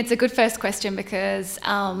think, it's a good first question because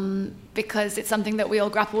it's something that we all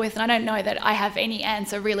grapple with, and I don't know that I have any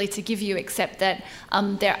answer really to give you, except that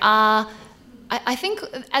I think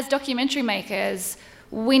as documentary makers,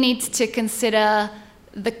 we need to consider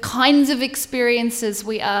the kinds of experiences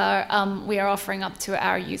we are offering up to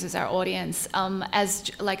our users, our audience.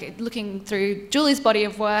 As like looking through Julie's body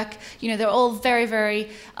of work, they're all very, very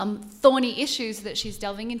thorny issues that she's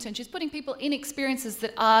delving into, and she's putting people in experiences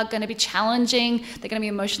that are going to be challenging. They're going to be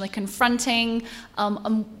emotionally confronting.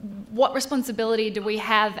 What responsibility do we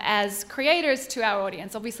have as creators to our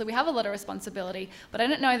audience? Obviously, we have a lot of responsibility, but I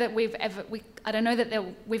don't know that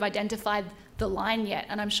we've identified the line yet,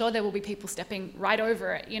 and I'm sure there will be people stepping right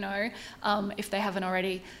over it, if they haven't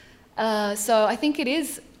already. So I think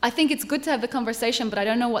it's good to have the conversation, but I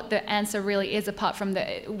don't know what the answer really is, apart from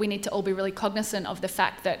that we need to all be really cognizant of the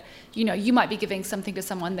fact that, you might be giving something to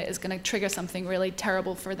someone that is going to trigger something really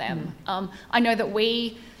terrible for them. I know that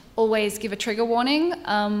we always give a trigger warning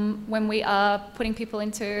when we are putting people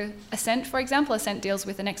into Ascent, for example. Ascent deals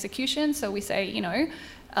with an execution, so we say,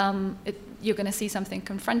 you're going to see something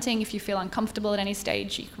confronting. If you feel uncomfortable at any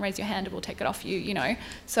stage, you can raise your hand and we'll take it off you,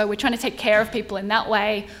 So we're trying to take care of people in that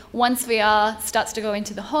way. Once VR starts to go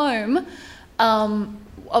into the home,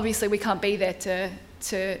 obviously we can't be there to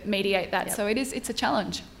mediate that. Yep. So it's a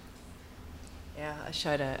challenge. Yeah, I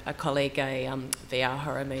showed a colleague a VR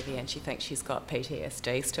horror movie, and she thinks she's got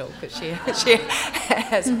PTSD still because she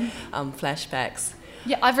has flashbacks.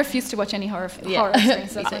 Yeah, I've refused to watch any horror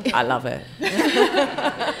experiences. I love it.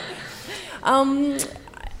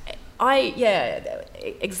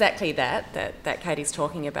 Exactly that Katie's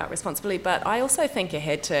talking about responsibility, but I also think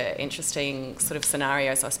ahead to interesting sort of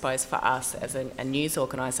scenarios, I suppose, for us as a news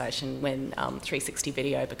organisation when 360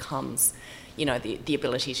 video becomes, the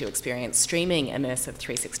ability to experience streaming immersive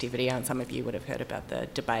 360 video, and some of you would have heard about the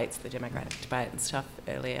debates, the democratic debate and stuff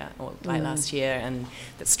earlier or late last year, and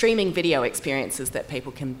the streaming video experiences that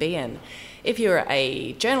people can be in. If you're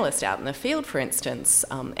a journalist out in the field, for instance,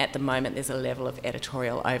 at the moment there's a level of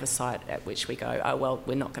editorial oversight at which we go, oh well,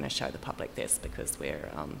 we're not going to show the public this because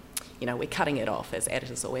we're cutting it off as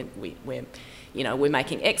editors, or we're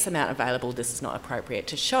making X amount available, this is not appropriate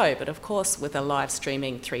to show. But of course, with a live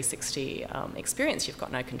streaming 360 experience, you've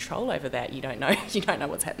got no control over that. You don't know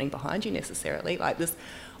what's happening behind you necessarily. Like this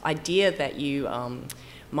idea that you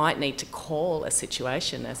might need to call a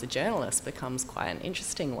situation as a journalist becomes quite an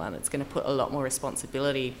interesting one. It's going to put a lot more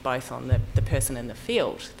responsibility both on the person in the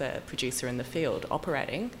field, the producer in the field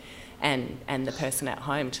operating, and the person at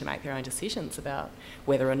home to make their own decisions about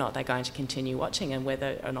whether or not they're going to continue watching and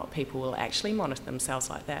whether or not people will actually monitor themselves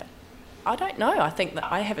like that. I don't know. I think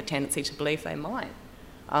that I have a tendency to believe they might,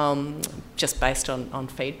 just based on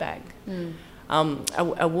feedback.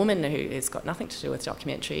 A woman who has got nothing to do with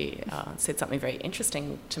documentary said something very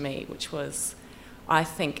interesting to me, which was, I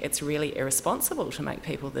think it's really irresponsible to make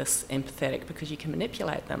people this empathetic because you can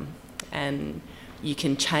manipulate them and you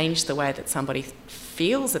can change the way that somebody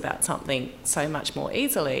feels about something so much more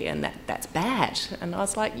easily, and that's bad. And I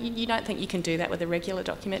was like, you don't think you can do that with a regular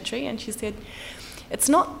documentary? And she said, it's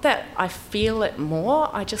not that I feel it more,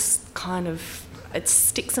 I just kind of, it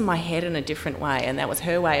sticks in my head in a different way. And that was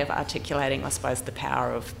her way of articulating, I suppose, the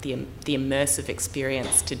power of the immersive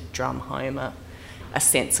experience to drum home a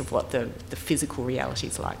sense of what the physical reality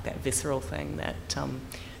is like, that visceral thing that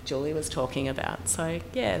Julie was talking about. So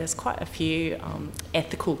yeah, there's quite a few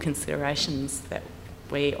ethical considerations that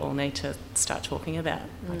we all need to start talking about,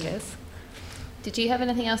 I guess. Did you have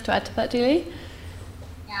anything else to add to that, Julie?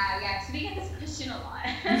 Yeah, so we get this question a lot.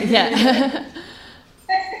 Yeah.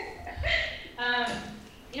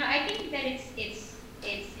 I think that it's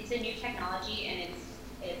a new technology, and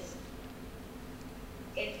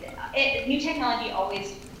new technology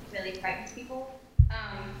always really frightens people.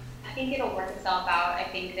 I think it'll work itself out. I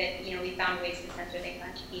think that we found ways to censor things on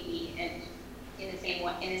TV, and in the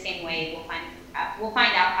same way we'll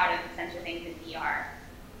find out how to censor things in VR.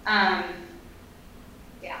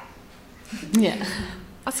 Yeah.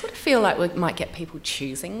 I sort of feel like we might get people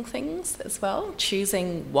choosing things as well,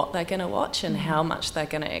 choosing what they're going to watch and how much they're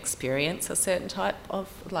going to experience a certain type of,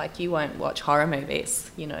 like, you won't watch horror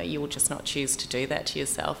movies, you will just not choose to do that to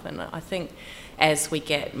yourself. And I think as we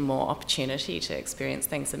get more opportunity to experience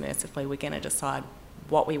things immersively, we're going to decide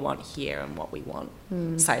what we want here and what we want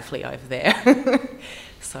safely over there.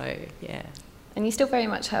 So, yeah. And you still very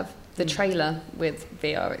much have the trailer with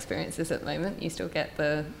VR experiences at the moment. You still get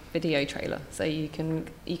the video trailer, so you can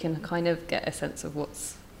kind of get a sense of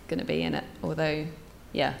what's going to be in it. Although,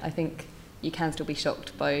 yeah, I think you can still be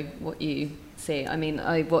shocked by what you see. I mean,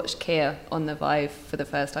 I watched Kia on the Vive for the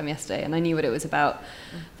first time yesterday, and I knew what it was about,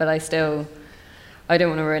 but I don't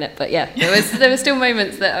want to ruin it. But yeah, there were still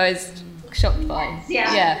moments that I was shocked by.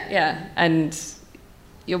 Yeah. And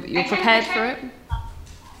you're prepared for it.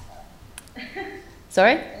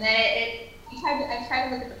 Sorry? And then I try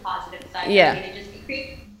to look at the positive side. Yeah. It just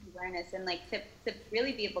creates awareness and to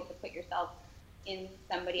really be able to put yourself in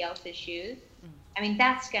somebody else's shoes. I mean,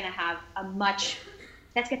 that's gonna have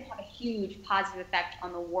a huge positive effect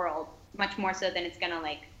on the world, much more so than it's gonna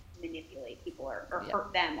manipulate people or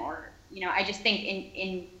hurt them, or I just think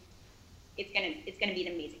it's gonna be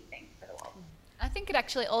an amazing thing for the world. I think it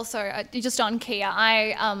actually also, just on Kia,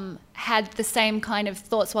 I had the same kind of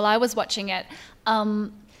thoughts while I was watching it.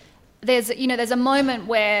 There's a moment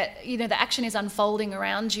where, the action is unfolding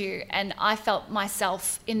around you, and I felt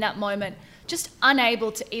myself in that moment just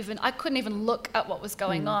unable to I couldn't even look at what was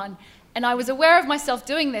going on. And I was aware of myself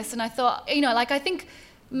doing this, and I thought, I think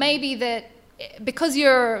maybe that because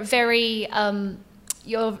you're very,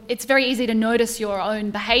 it's very easy to notice your own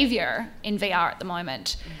behavior in VR at the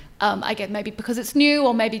moment. I get maybe because it's new,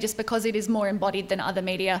 or maybe just because it is more embodied than other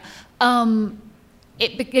media.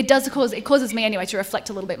 It causes me anyway to reflect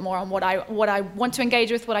a little bit more on what I want to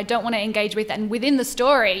engage with, what I don't want to engage with, and within the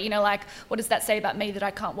story, what does that say about me that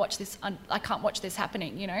I can't watch this? I can't watch this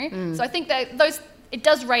happening, So I think that it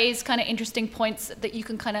does raise kind of interesting points that you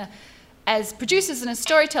can kind of, as producers and as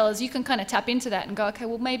storytellers, you can kind of tap into that and go, okay,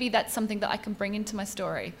 well maybe that's something that I can bring into my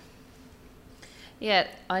story. Yeah,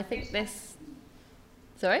 I think this.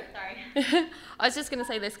 Sorry? Sorry. I was just going to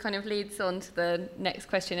say this kind of leads on to the next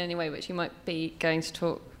question anyway, which you might be going to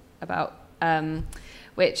talk about,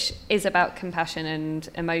 which is about compassion and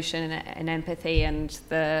emotion and empathy, and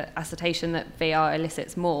the assertion that VR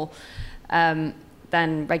elicits more than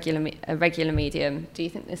a regular medium. Do you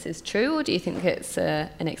think this is true, or do you think it's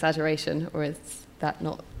an exaggeration, or is that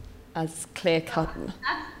not as clear-cut?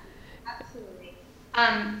 Absolutely.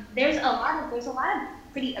 There's a lot of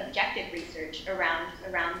pretty objective research around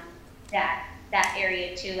that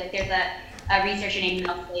area too. Like, there's a researcher named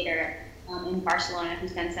Mel Slater in Barcelona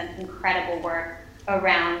who's done some incredible work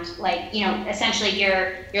around, essentially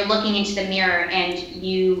you're looking into the mirror and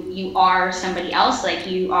you are somebody else. Like,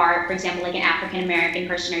 you are, for example, like an African American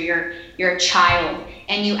person, or you're a child,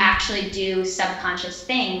 and you actually do subconscious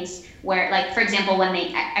things where, like, for example, when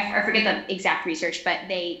I forget the exact research, but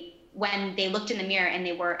when they looked in the mirror and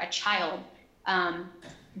they were a child,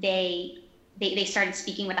 they started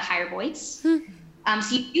speaking with a higher voice. So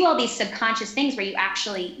you do all these subconscious things where you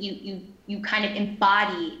actually you kind of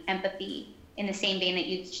embody empathy in the same vein that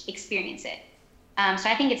you experience it. So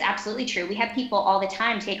I think it's absolutely true. We have people all the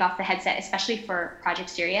time take off the headset, especially for Project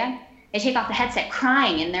Syria. They take off the headset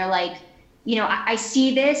crying, and they're like, you know, I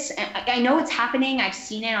see this, and I know it's happening. I've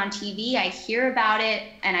seen it on TV. I hear about it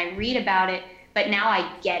and I read about it, but now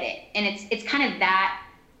I get it. And it's kind of that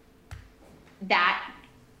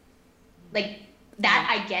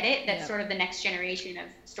I get it. That's sort of the next generation of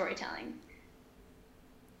storytelling.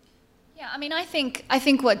 Yeah, I mean, I think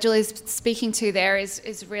what Julie's speaking to there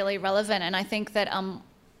is really relevant, and I think that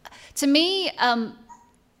to me,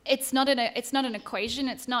 it's not an equation.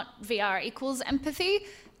 It's not VR equals empathy.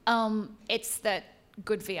 It's that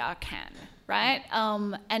good VR can, right?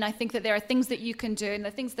 And I think that there are things that you can do, and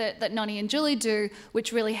the things that Noni and Julie do,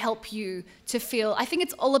 which really help you to feel. I think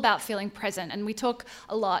it's all about feeling present, and we talk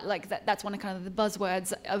a lot, like that's one of kind of the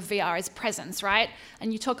buzzwords of VR is presence, right?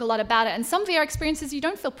 And you talk a lot about it, and some VR experiences you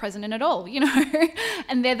don't feel present in at all, you know,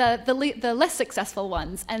 and they're the less successful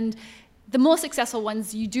ones, and the more successful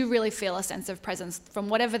ones, you do really feel a sense of presence from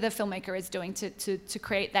whatever the filmmaker is doing to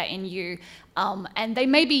create that in you. And they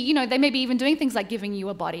may be even doing things like giving you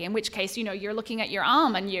a body, in which case, you know, you're looking at your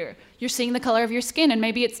arm and you're seeing the color of your skin, and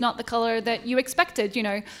maybe it's not the color that you expected, you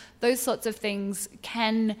know. Those sorts of things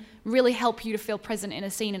can really help you to feel present in a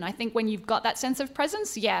scene. And I think when you've got that sense of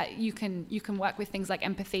presence, yeah, you can work with things like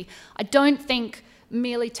empathy. I don't think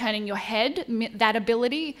merely turning your head, that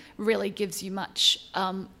ability really gives you much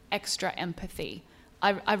extra empathy.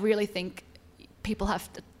 I really think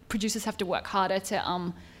producers have to work harder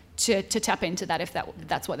to tap into that if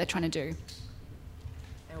that's what they're trying to do.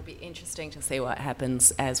 It'll be interesting to see what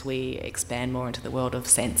happens as we expand more into the world of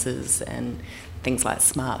sensors and things like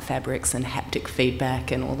smart fabrics and haptic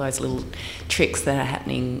feedback and all those little tricks that are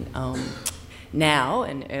happening now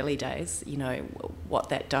in early days. You know, what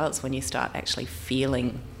that does when you start actually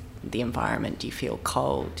feeling the environment. Do you feel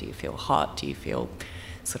cold? Do you feel hot? Do you feel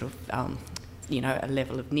sort of, a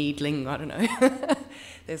level of needling? I don't know.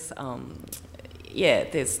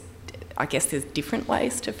 I guess there's different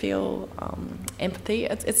ways to feel empathy.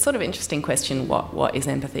 It's sort of an interesting question, what is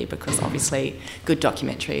empathy? Because obviously good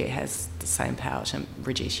documentary has the same power to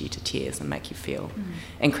reduce you to tears and make you feel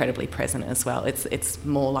incredibly present as well. It's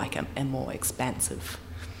more like a more expansive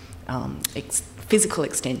physical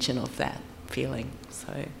extension of that feeling.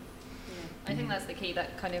 So I think that's the key,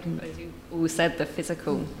 that kind of, as you all said, the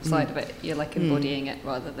physical side of it. You're like embodying it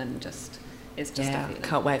rather than just, it's just a feeling.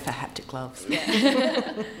 Can't wait for haptic gloves.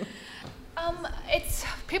 Yeah.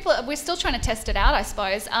 We're still trying to test it out, I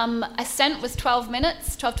suppose. Ascent was 12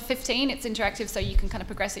 minutes, 12 to 15. It's interactive, so you can kind of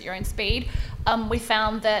progress at your own speed. We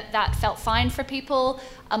found that felt fine for people.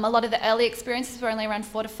 A lot of the early experiences were only around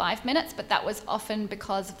 4 to 5 minutes, but that was often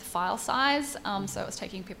because of the file size. So it was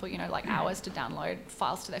taking people, like hours to download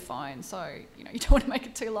files to their phone. So, you don't want to make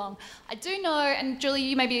it too long. I do know, and Julie,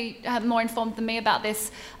 you may be more informed than me about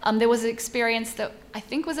this. There was an experience that I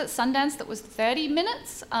think was at Sundance that was 30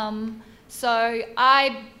 minutes. So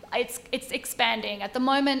it's expanding. At the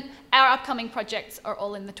moment, our upcoming projects are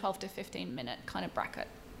all in the 12 to 15 minute kind of bracket.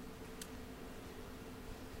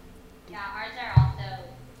 Yeah, ours are also,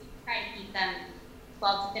 we try to keep them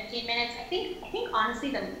 12 to 15 minutes. I think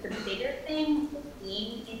honestly the bigger thing with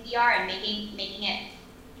being in VR and making it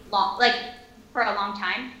long, like for a long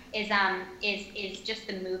time, is just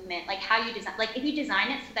the movement, like how you design. Like if you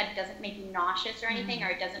design it so that it doesn't make you nauseous or anything, or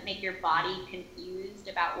it doesn't make your body confused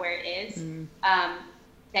about where it is,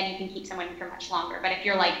 then you can keep someone for much longer. But if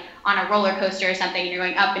you're like on a roller coaster or something and you're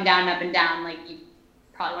going up and down, like you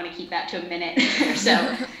probably want to keep that to a minute or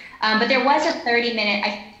so. But there was a 30-minute.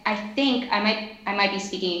 I think I might be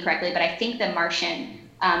speaking incorrectly, but I think the Martian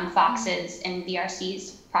Foxes and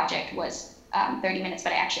VRC's project was 30 minutes,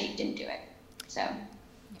 but I actually didn't do it. So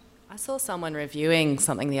I saw someone reviewing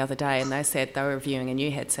something the other day, and they said they were reviewing a new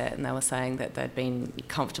headset, and they were saying that they'd been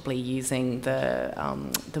comfortably using the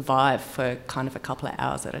Vive for kind of a couple of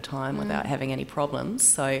hours at a time without having any problems.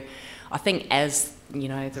 So I think as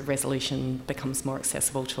the resolution becomes more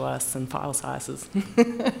accessible to us and file sizes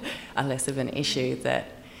are less of an issue,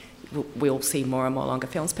 that we'll see more and more longer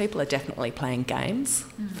films. People are definitely playing games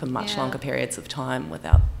for much longer periods of time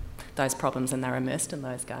without those problems, and they're immersed in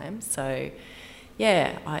those games. So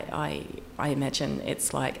yeah, I imagine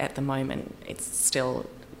it's like at the moment it's still,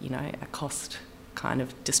 a cost kind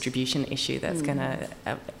of distribution issue that's going to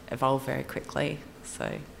evolve very quickly,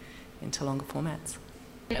 so into longer formats.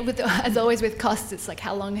 As always with costs, it's like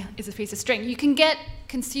how long is a piece of string? You can get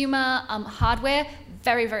consumer hardware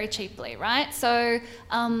very, very cheaply, right? So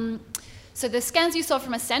the scans you saw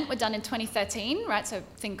from Ascent were done in 2013, right? So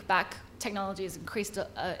think back technology has increased,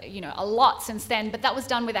 a lot since then, but that was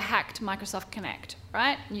done with a hacked Microsoft Kinect,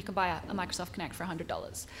 right? And you can buy a Microsoft Kinect for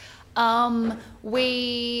 $100.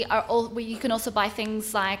 You can also buy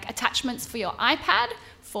things like attachments for your iPad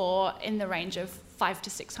for in the range of $500 to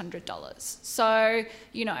 $600. So,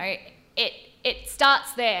 it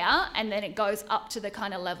starts there, and then it goes up to the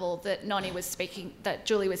kind of level that Julie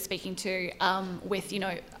was speaking to, with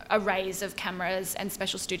arrays of cameras and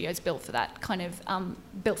special studios built for that kind of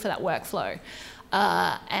built for that workflow,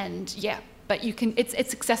 but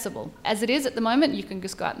it's accessible as it is at the moment. You can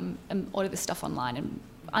just go out and order this stuff online, and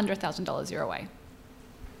under $1,000 you're away.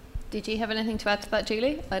 Did you have anything to add to that,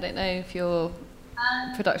 Julie? I don't know if your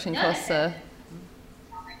production costs are.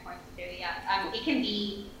 It can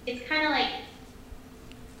be. It's kind of like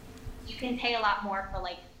you can pay a lot more for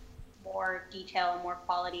like more detail and more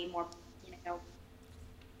quality, more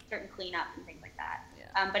certain cleanup and things like that.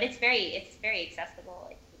 Yeah. But it's very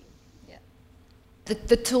accessible. Yeah.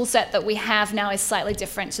 The tool set that we have now is slightly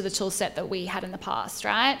different to the tool set that we had in the past,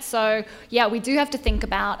 right? So yeah, we do have to think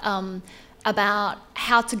about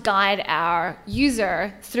how to guide our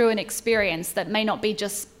user through an experience that may not be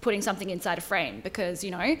just putting something inside a frame, because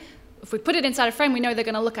if we put it inside a frame, we know they're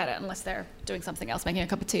going to look at it unless they're doing something else, making a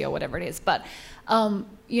cup of tea or whatever it is. But,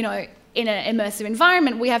 in an immersive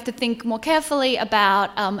environment, we have to think more carefully about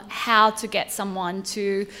how to get someone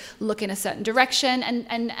to look in a certain direction.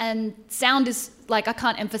 And sound is, like, I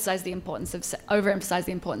can't overemphasize the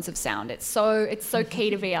importance of sound. It's so key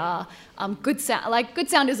to VR. Good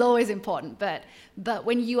sound is always important, but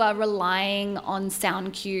when you are relying on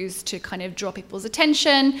sound cues to kind of draw people's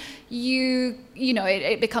attention,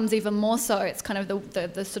 it becomes even more so. It's kind of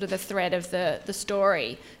the sort of the thread of the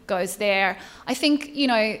story goes there. I think,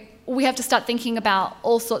 we have to start thinking about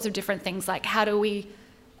all sorts of different things, like how do we,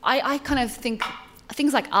 I kind of think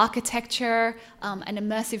things like architecture and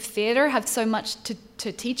immersive theatre have so much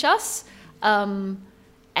to teach us,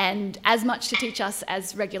 and as much to teach us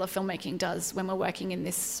as regular filmmaking does when we're working in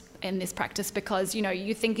this practice, because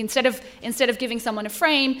you think instead of giving someone a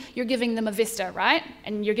frame, you're giving them a vista, right?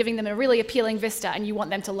 And you're giving them a really appealing vista, and you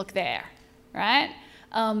want them to look there, right?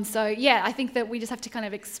 So yeah, I think that we just have to kind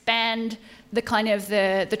of expand the kind of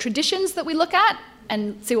the traditions that we look at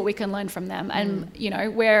and see what we can learn from them. And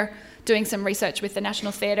we're doing some research with the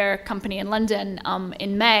National Theatre Company in London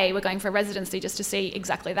in May. We're going for a residency just to see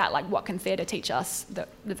exactly that, like what can theatre teach us that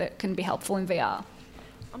can be helpful in VR.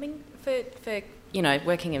 I mean, for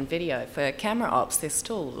working in video, for camera ops, there's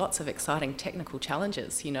still lots of exciting technical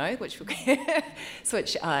challenges, which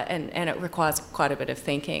and it requires quite a bit of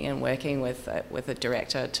thinking and working with a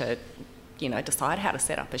director to, decide how to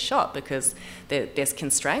set up a shot, because there's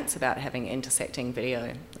constraints about having intersecting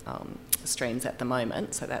video streams at the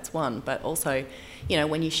moment. So that's one. But also,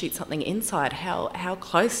 when you shoot something inside, how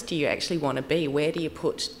close do you actually want to be? Where do you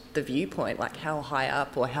put the viewpoint, like how high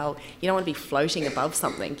up, or how you don't want to be floating above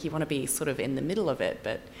something, you want to be sort of in the middle of it.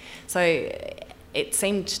 But so it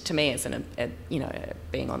seemed to me as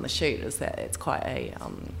being on the shoot is that it's quite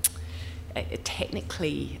a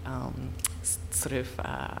technically sort of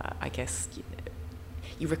I guess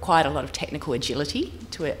you required a lot of technical agility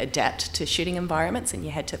to adapt to shooting environments, and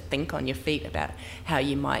you had to think on your feet about how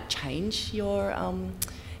you might change your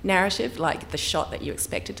narrative. Like the shot that you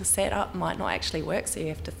expected to set up might not actually work, so you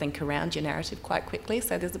have to think around your narrative quite quickly.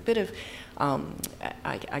 So there's a bit of,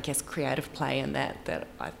 I guess, creative play in that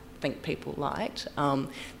I think people liked.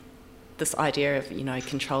 This idea of,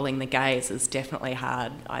 controlling the gaze is definitely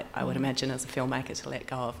hard, I would imagine, as a filmmaker to let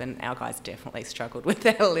go of, and our guys definitely struggled with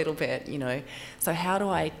that a little bit, So how do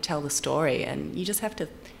I tell the story? And you just have to,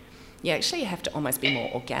 you have to almost be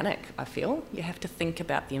more organic, I feel. You have to think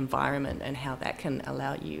about the environment and how that can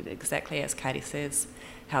allow you, exactly as Katie says,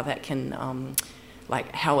 how that can,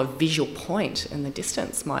 how a visual point in the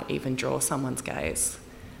distance might even draw someone's gaze.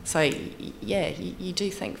 So, yeah, you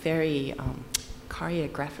do think very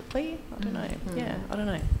choreographically. I don't know. Yeah, I don't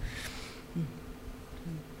know.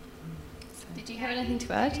 Did you have anything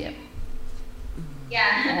to add? Yep.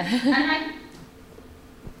 Yeah. And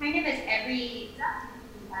kind of as we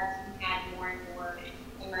had more and more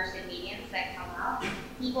immersive mediums that come out,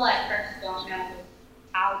 people at first don't know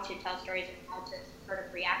how to tell stories or how to sort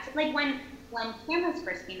of react. Like when cameras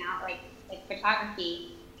first came out, like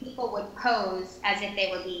photography, people would pose as if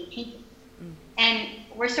they were being painted. And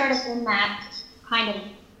we're sort of in that kind of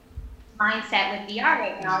mindset with VR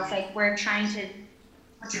right now. It's like we're trying to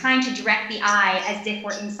direct the eye as if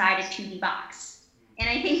we're inside a 2D box. And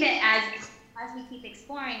I think that as we keep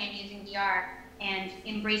exploring and using VR and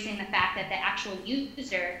embracing the fact that the actual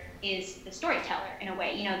user is the storyteller in a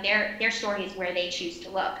way, their story is where they choose to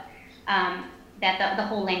look. that the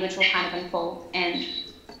whole language will kind of unfold and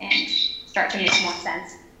start to make more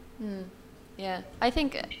sense. Yeah, I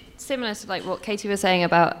think similar to like what Katie was saying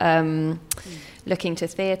about looking to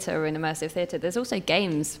theatre and immersive theatre, there's also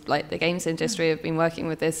games, like the games industry have been working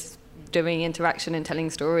with this, doing interaction and telling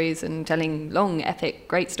stories and telling long, epic,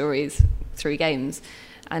 great stories through games.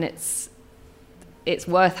 And it's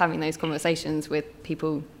worth having those conversations with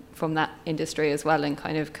people from that industry as well, and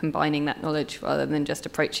kind of combining that knowledge rather than just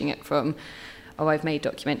approaching it from, oh, I've made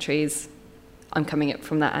documentaries, I'm coming at it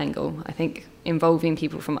from that angle. I think involving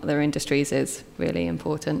people from other industries is really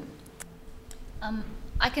important.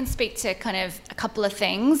 I can speak to kind of a couple of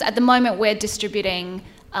things. At the moment, we're distributing,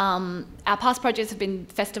 our past projects have been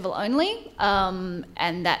festival only, and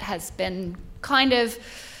that has been kind of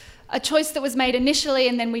a choice that was made initially,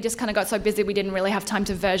 and then we just kind of got so busy we didn't really have time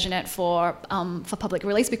to version it for public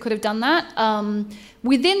release. We could have done that.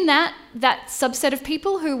 Within that subset of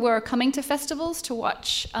people who were coming to festivals to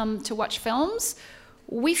watch films,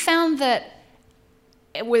 we found that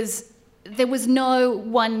there was no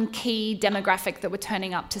one key demographic that were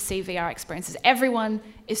turning up to see VR experiences. Everyone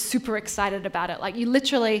is super excited about it. Like, you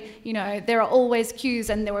literally, there are always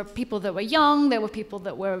queues, and there were people that were young, there were people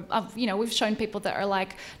that were, we've shown people that are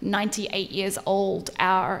like 98 years old,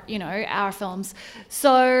 our films.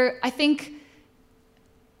 So I think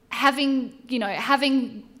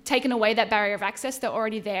having taken away that barrier of access, they're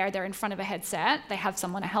already there, they're in front of a headset, they have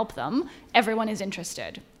someone to help them, everyone is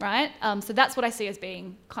interested, right? So that's what I see as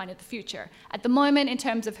being kind of the future. At the moment, in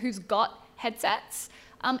terms of who's got headsets,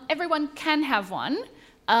 everyone can have one.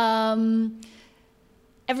 Everyone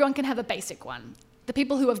can have a basic one. The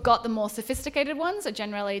people who have got the more sophisticated ones are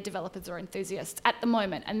generally developers or enthusiasts at the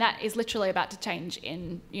moment, and that is literally about to change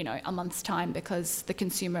in a month's time, because the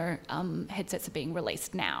consumer headsets are being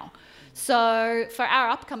released now. So for our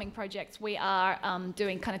upcoming projects, we are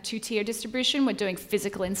doing kind of two-tier distribution. We're doing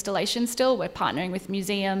physical installation still. We're partnering with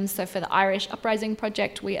museums. So for the Irish Uprising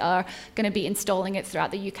project, we are going to be installing it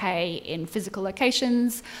throughout the UK in physical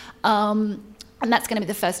locations. And that's going to be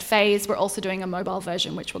the first phase. We're also doing a mobile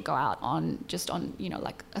version, which will go out on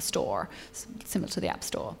like a store, similar to the App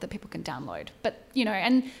Store, that people can download. But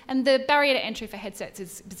and the barrier to entry for headsets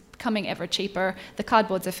is becoming ever cheaper. The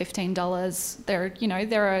cardboards are $15.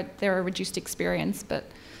 They're a reduced experience, but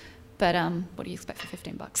what do you expect for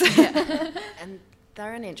 $15? Yeah. And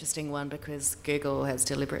they're an interesting one because Google has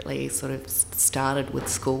deliberately sort of started with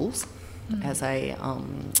schools as a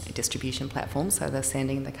distribution platform. So they're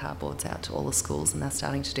sending the cardboards out to all the schools, and they're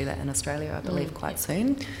starting to do that in Australia, I believe, quite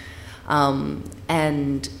soon.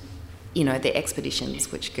 And, the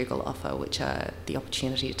expeditions which Google offer, which are the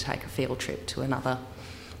opportunity to take a field trip to another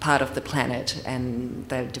part of the planet, and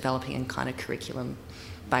they're developing a kind of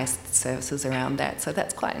curriculum-based services around that. So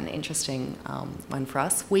that's quite an interesting one for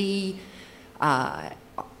us. We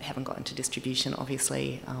haven't got into distribution,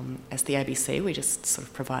 obviously, as the ABC. We just sort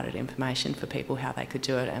of provided information for people how they could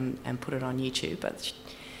do it and put it on YouTube. But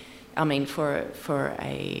I mean, for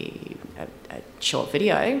a short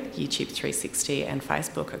video, YouTube 360 and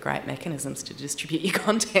Facebook are great mechanisms to distribute your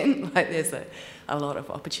content. Like, there's a lot of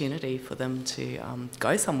opportunity for them to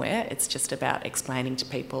go somewhere. It's just about explaining to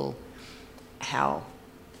people how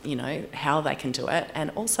they can do it, and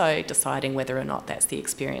also deciding whether or not that's the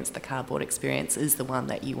experience, the cardboard experience, is the one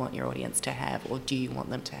that you want your audience to have, or do you want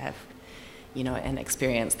them to have, an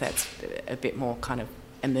experience that's a bit more kind of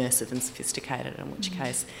immersive and sophisticated, in which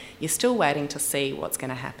case you're still waiting to see what's going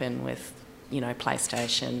to happen with,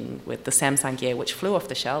 PlayStation, with the Samsung Gear, which flew off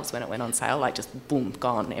the shelves when it went on sale, like just boom,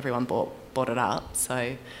 gone, everyone bought it up.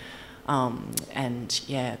 So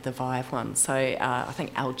the Vive one. So I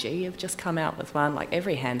think LG have just come out with one. Like,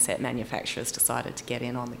 every handset manufacturer has decided to get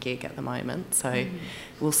in on the gig at the moment. So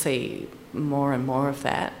we'll see more and more of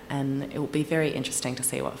that, and it will be very interesting to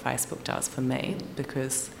see what Facebook does for me,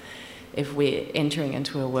 because if we're entering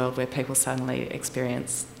into a world where people suddenly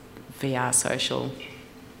experience VR social,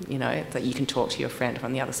 that you can talk to your friend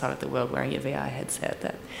from the other side of the world wearing your VR headset,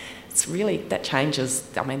 that changes.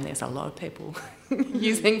 I mean, there's a lot of people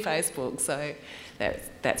using Facebook, so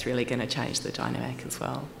that's really going to change the dynamic as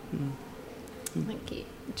well. Thank you.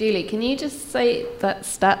 Julie, can you just say that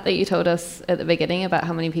stat that you told us at the beginning about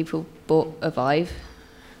how many people bought a Vive?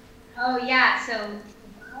 Oh yeah, so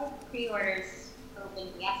Vive pre-orders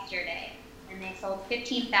opened yesterday, and they sold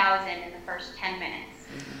 15,000 in the first 10 minutes.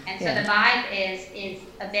 And so the Vive is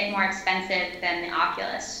a bit more expensive than the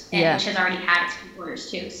Oculus, which has already had its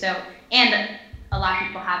pre-orders too. So, and a lot of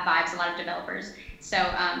people have Vives, a lot of developers. So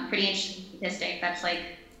pretty interesting statistic. That's like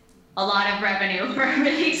a lot of revenue for a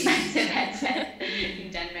really expensive headset in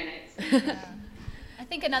 10 minutes.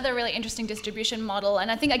 think another really interesting distribution model,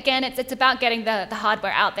 and I think again it's about getting the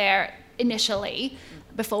hardware out there initially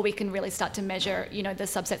before we can really start to measure, the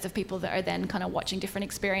subsets of people that are then kind of watching different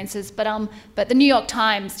experiences. But the New York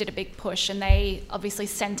Times did a big push, and they obviously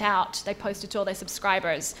they posted to all their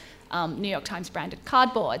subscribers New York Times branded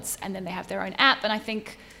cardboards, and then they have their own app. And I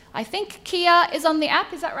think Kia is on the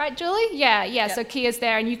app. Is that right, Julie? Yeah. Yep. So Kia's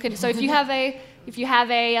there, and you can. So if you have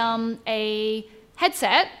a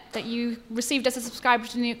headset that you received as a subscriber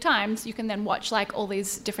to the New York Times, you can then watch like all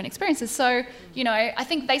these different experiences. So, I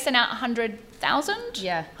think they sent out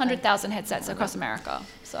 100,000 headsets across America.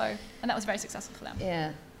 So, and that was very successful for them.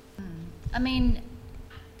 Yeah. I mean,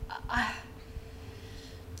 I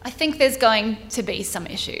think there's going to be some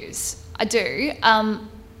issues. I do.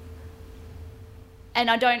 And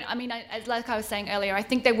like I was saying earlier, I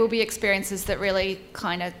think there will be experiences that really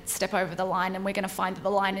kind of step over the line, and we're going to find that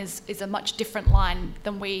the line is a much different line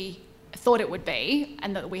than we thought it would be,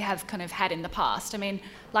 and that we have kind of had in the past. I mean,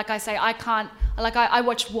 like I say, I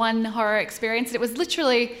watched one horror experience, and it was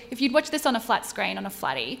literally, if you'd watched this on a flat screen, on a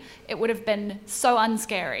flatty, it would have been so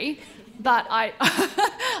unscary. But I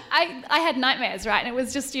had nightmares, right? And it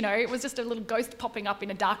was just, it was just a little ghost popping up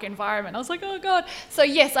in a dark environment. I was like, oh God. So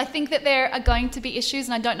yes, I think that there are going to be issues,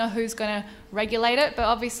 and I don't know who's going to regulate it, but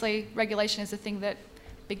obviously regulation is a thing that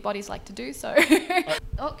big bodies like to do, so.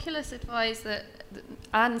 Oculus advised that,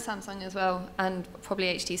 and Samsung as well, and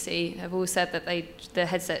probably HTC have all said that the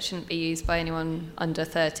headset shouldn't be used by anyone under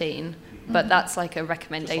 13. But that's like a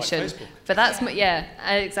recommendation. Just like Facebook. But that's,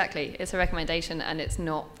 exactly. It's a recommendation, and it's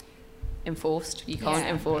not enforced. You can't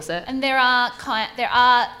enforce it. And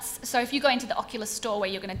so if you go into the Oculus store where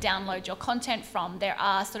you're going to download your content from, there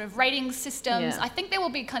are sort of rating systems. I think there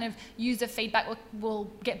will be kind of user feedback will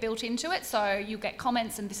get built into it, so you get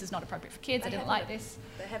comments, and this is not appropriate for kids, I didn't like this.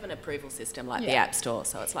 They have an approval system like the App Store,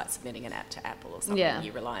 so it's like submitting an app to Apple or something.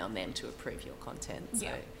 You rely on them to approve your content.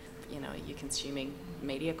 So you're consuming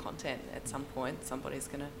media content, at some point somebody's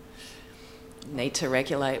going to need to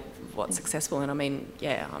regulate what's successful. And I mean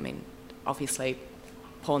obviously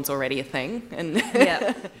porn's already a thing, and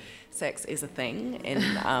sex is a thing in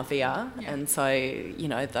VR, and so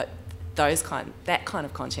that kind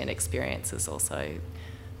of content experience is also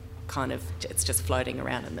kind of, it's just floating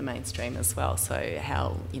around in the mainstream as well. So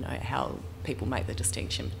how people make the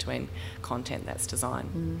distinction between content that's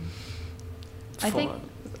designed I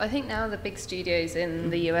think now the big studios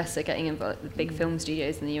in the US are getting involved, the big film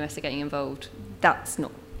studios in the US are getting involved.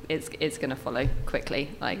 It's going to follow quickly.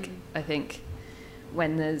 I think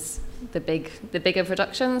when there's the bigger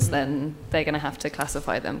productions, then they're going to have to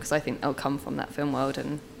classify them, because I think they'll come from that film world,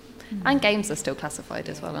 and games are still classified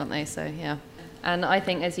as well, aren't they? So yeah. And I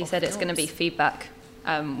think, as you said, it's going to be feedback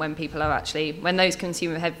when people are when those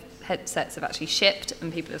consumer headsets have actually shipped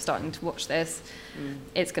and people are starting to watch this.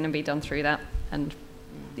 It's going to be done through that, and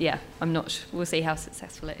I'm not sure. We'll see how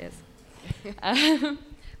successful it is.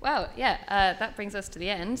 That brings us to the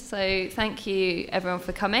end. So thank you, everyone,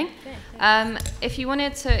 for coming. If you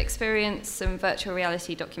wanted to experience some virtual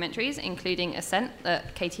reality documentaries, including Ascent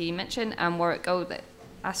that Katie mentioned, and Warwick Gold that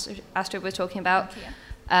Astrid was talking about,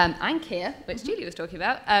 and Kia, which Julie was talking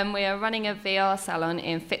about, we are running a VR salon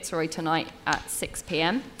in Fitzroy tonight at 6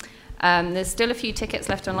 p.m. There's still a few tickets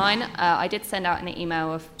left online. I did send out an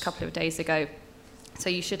email a couple of days ago, so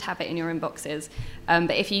you should have it in your inboxes.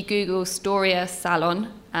 But if you Google Storia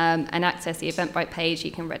Salon and access the Eventbrite page,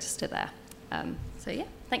 you can register there. Thank you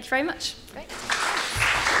very much. Great.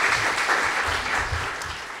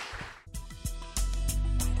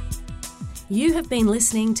 You have been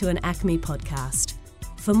listening to an ACME podcast.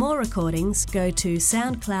 For more recordings, go to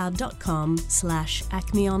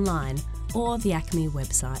soundcloud.com/ACMEonline or the ACME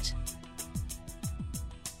website.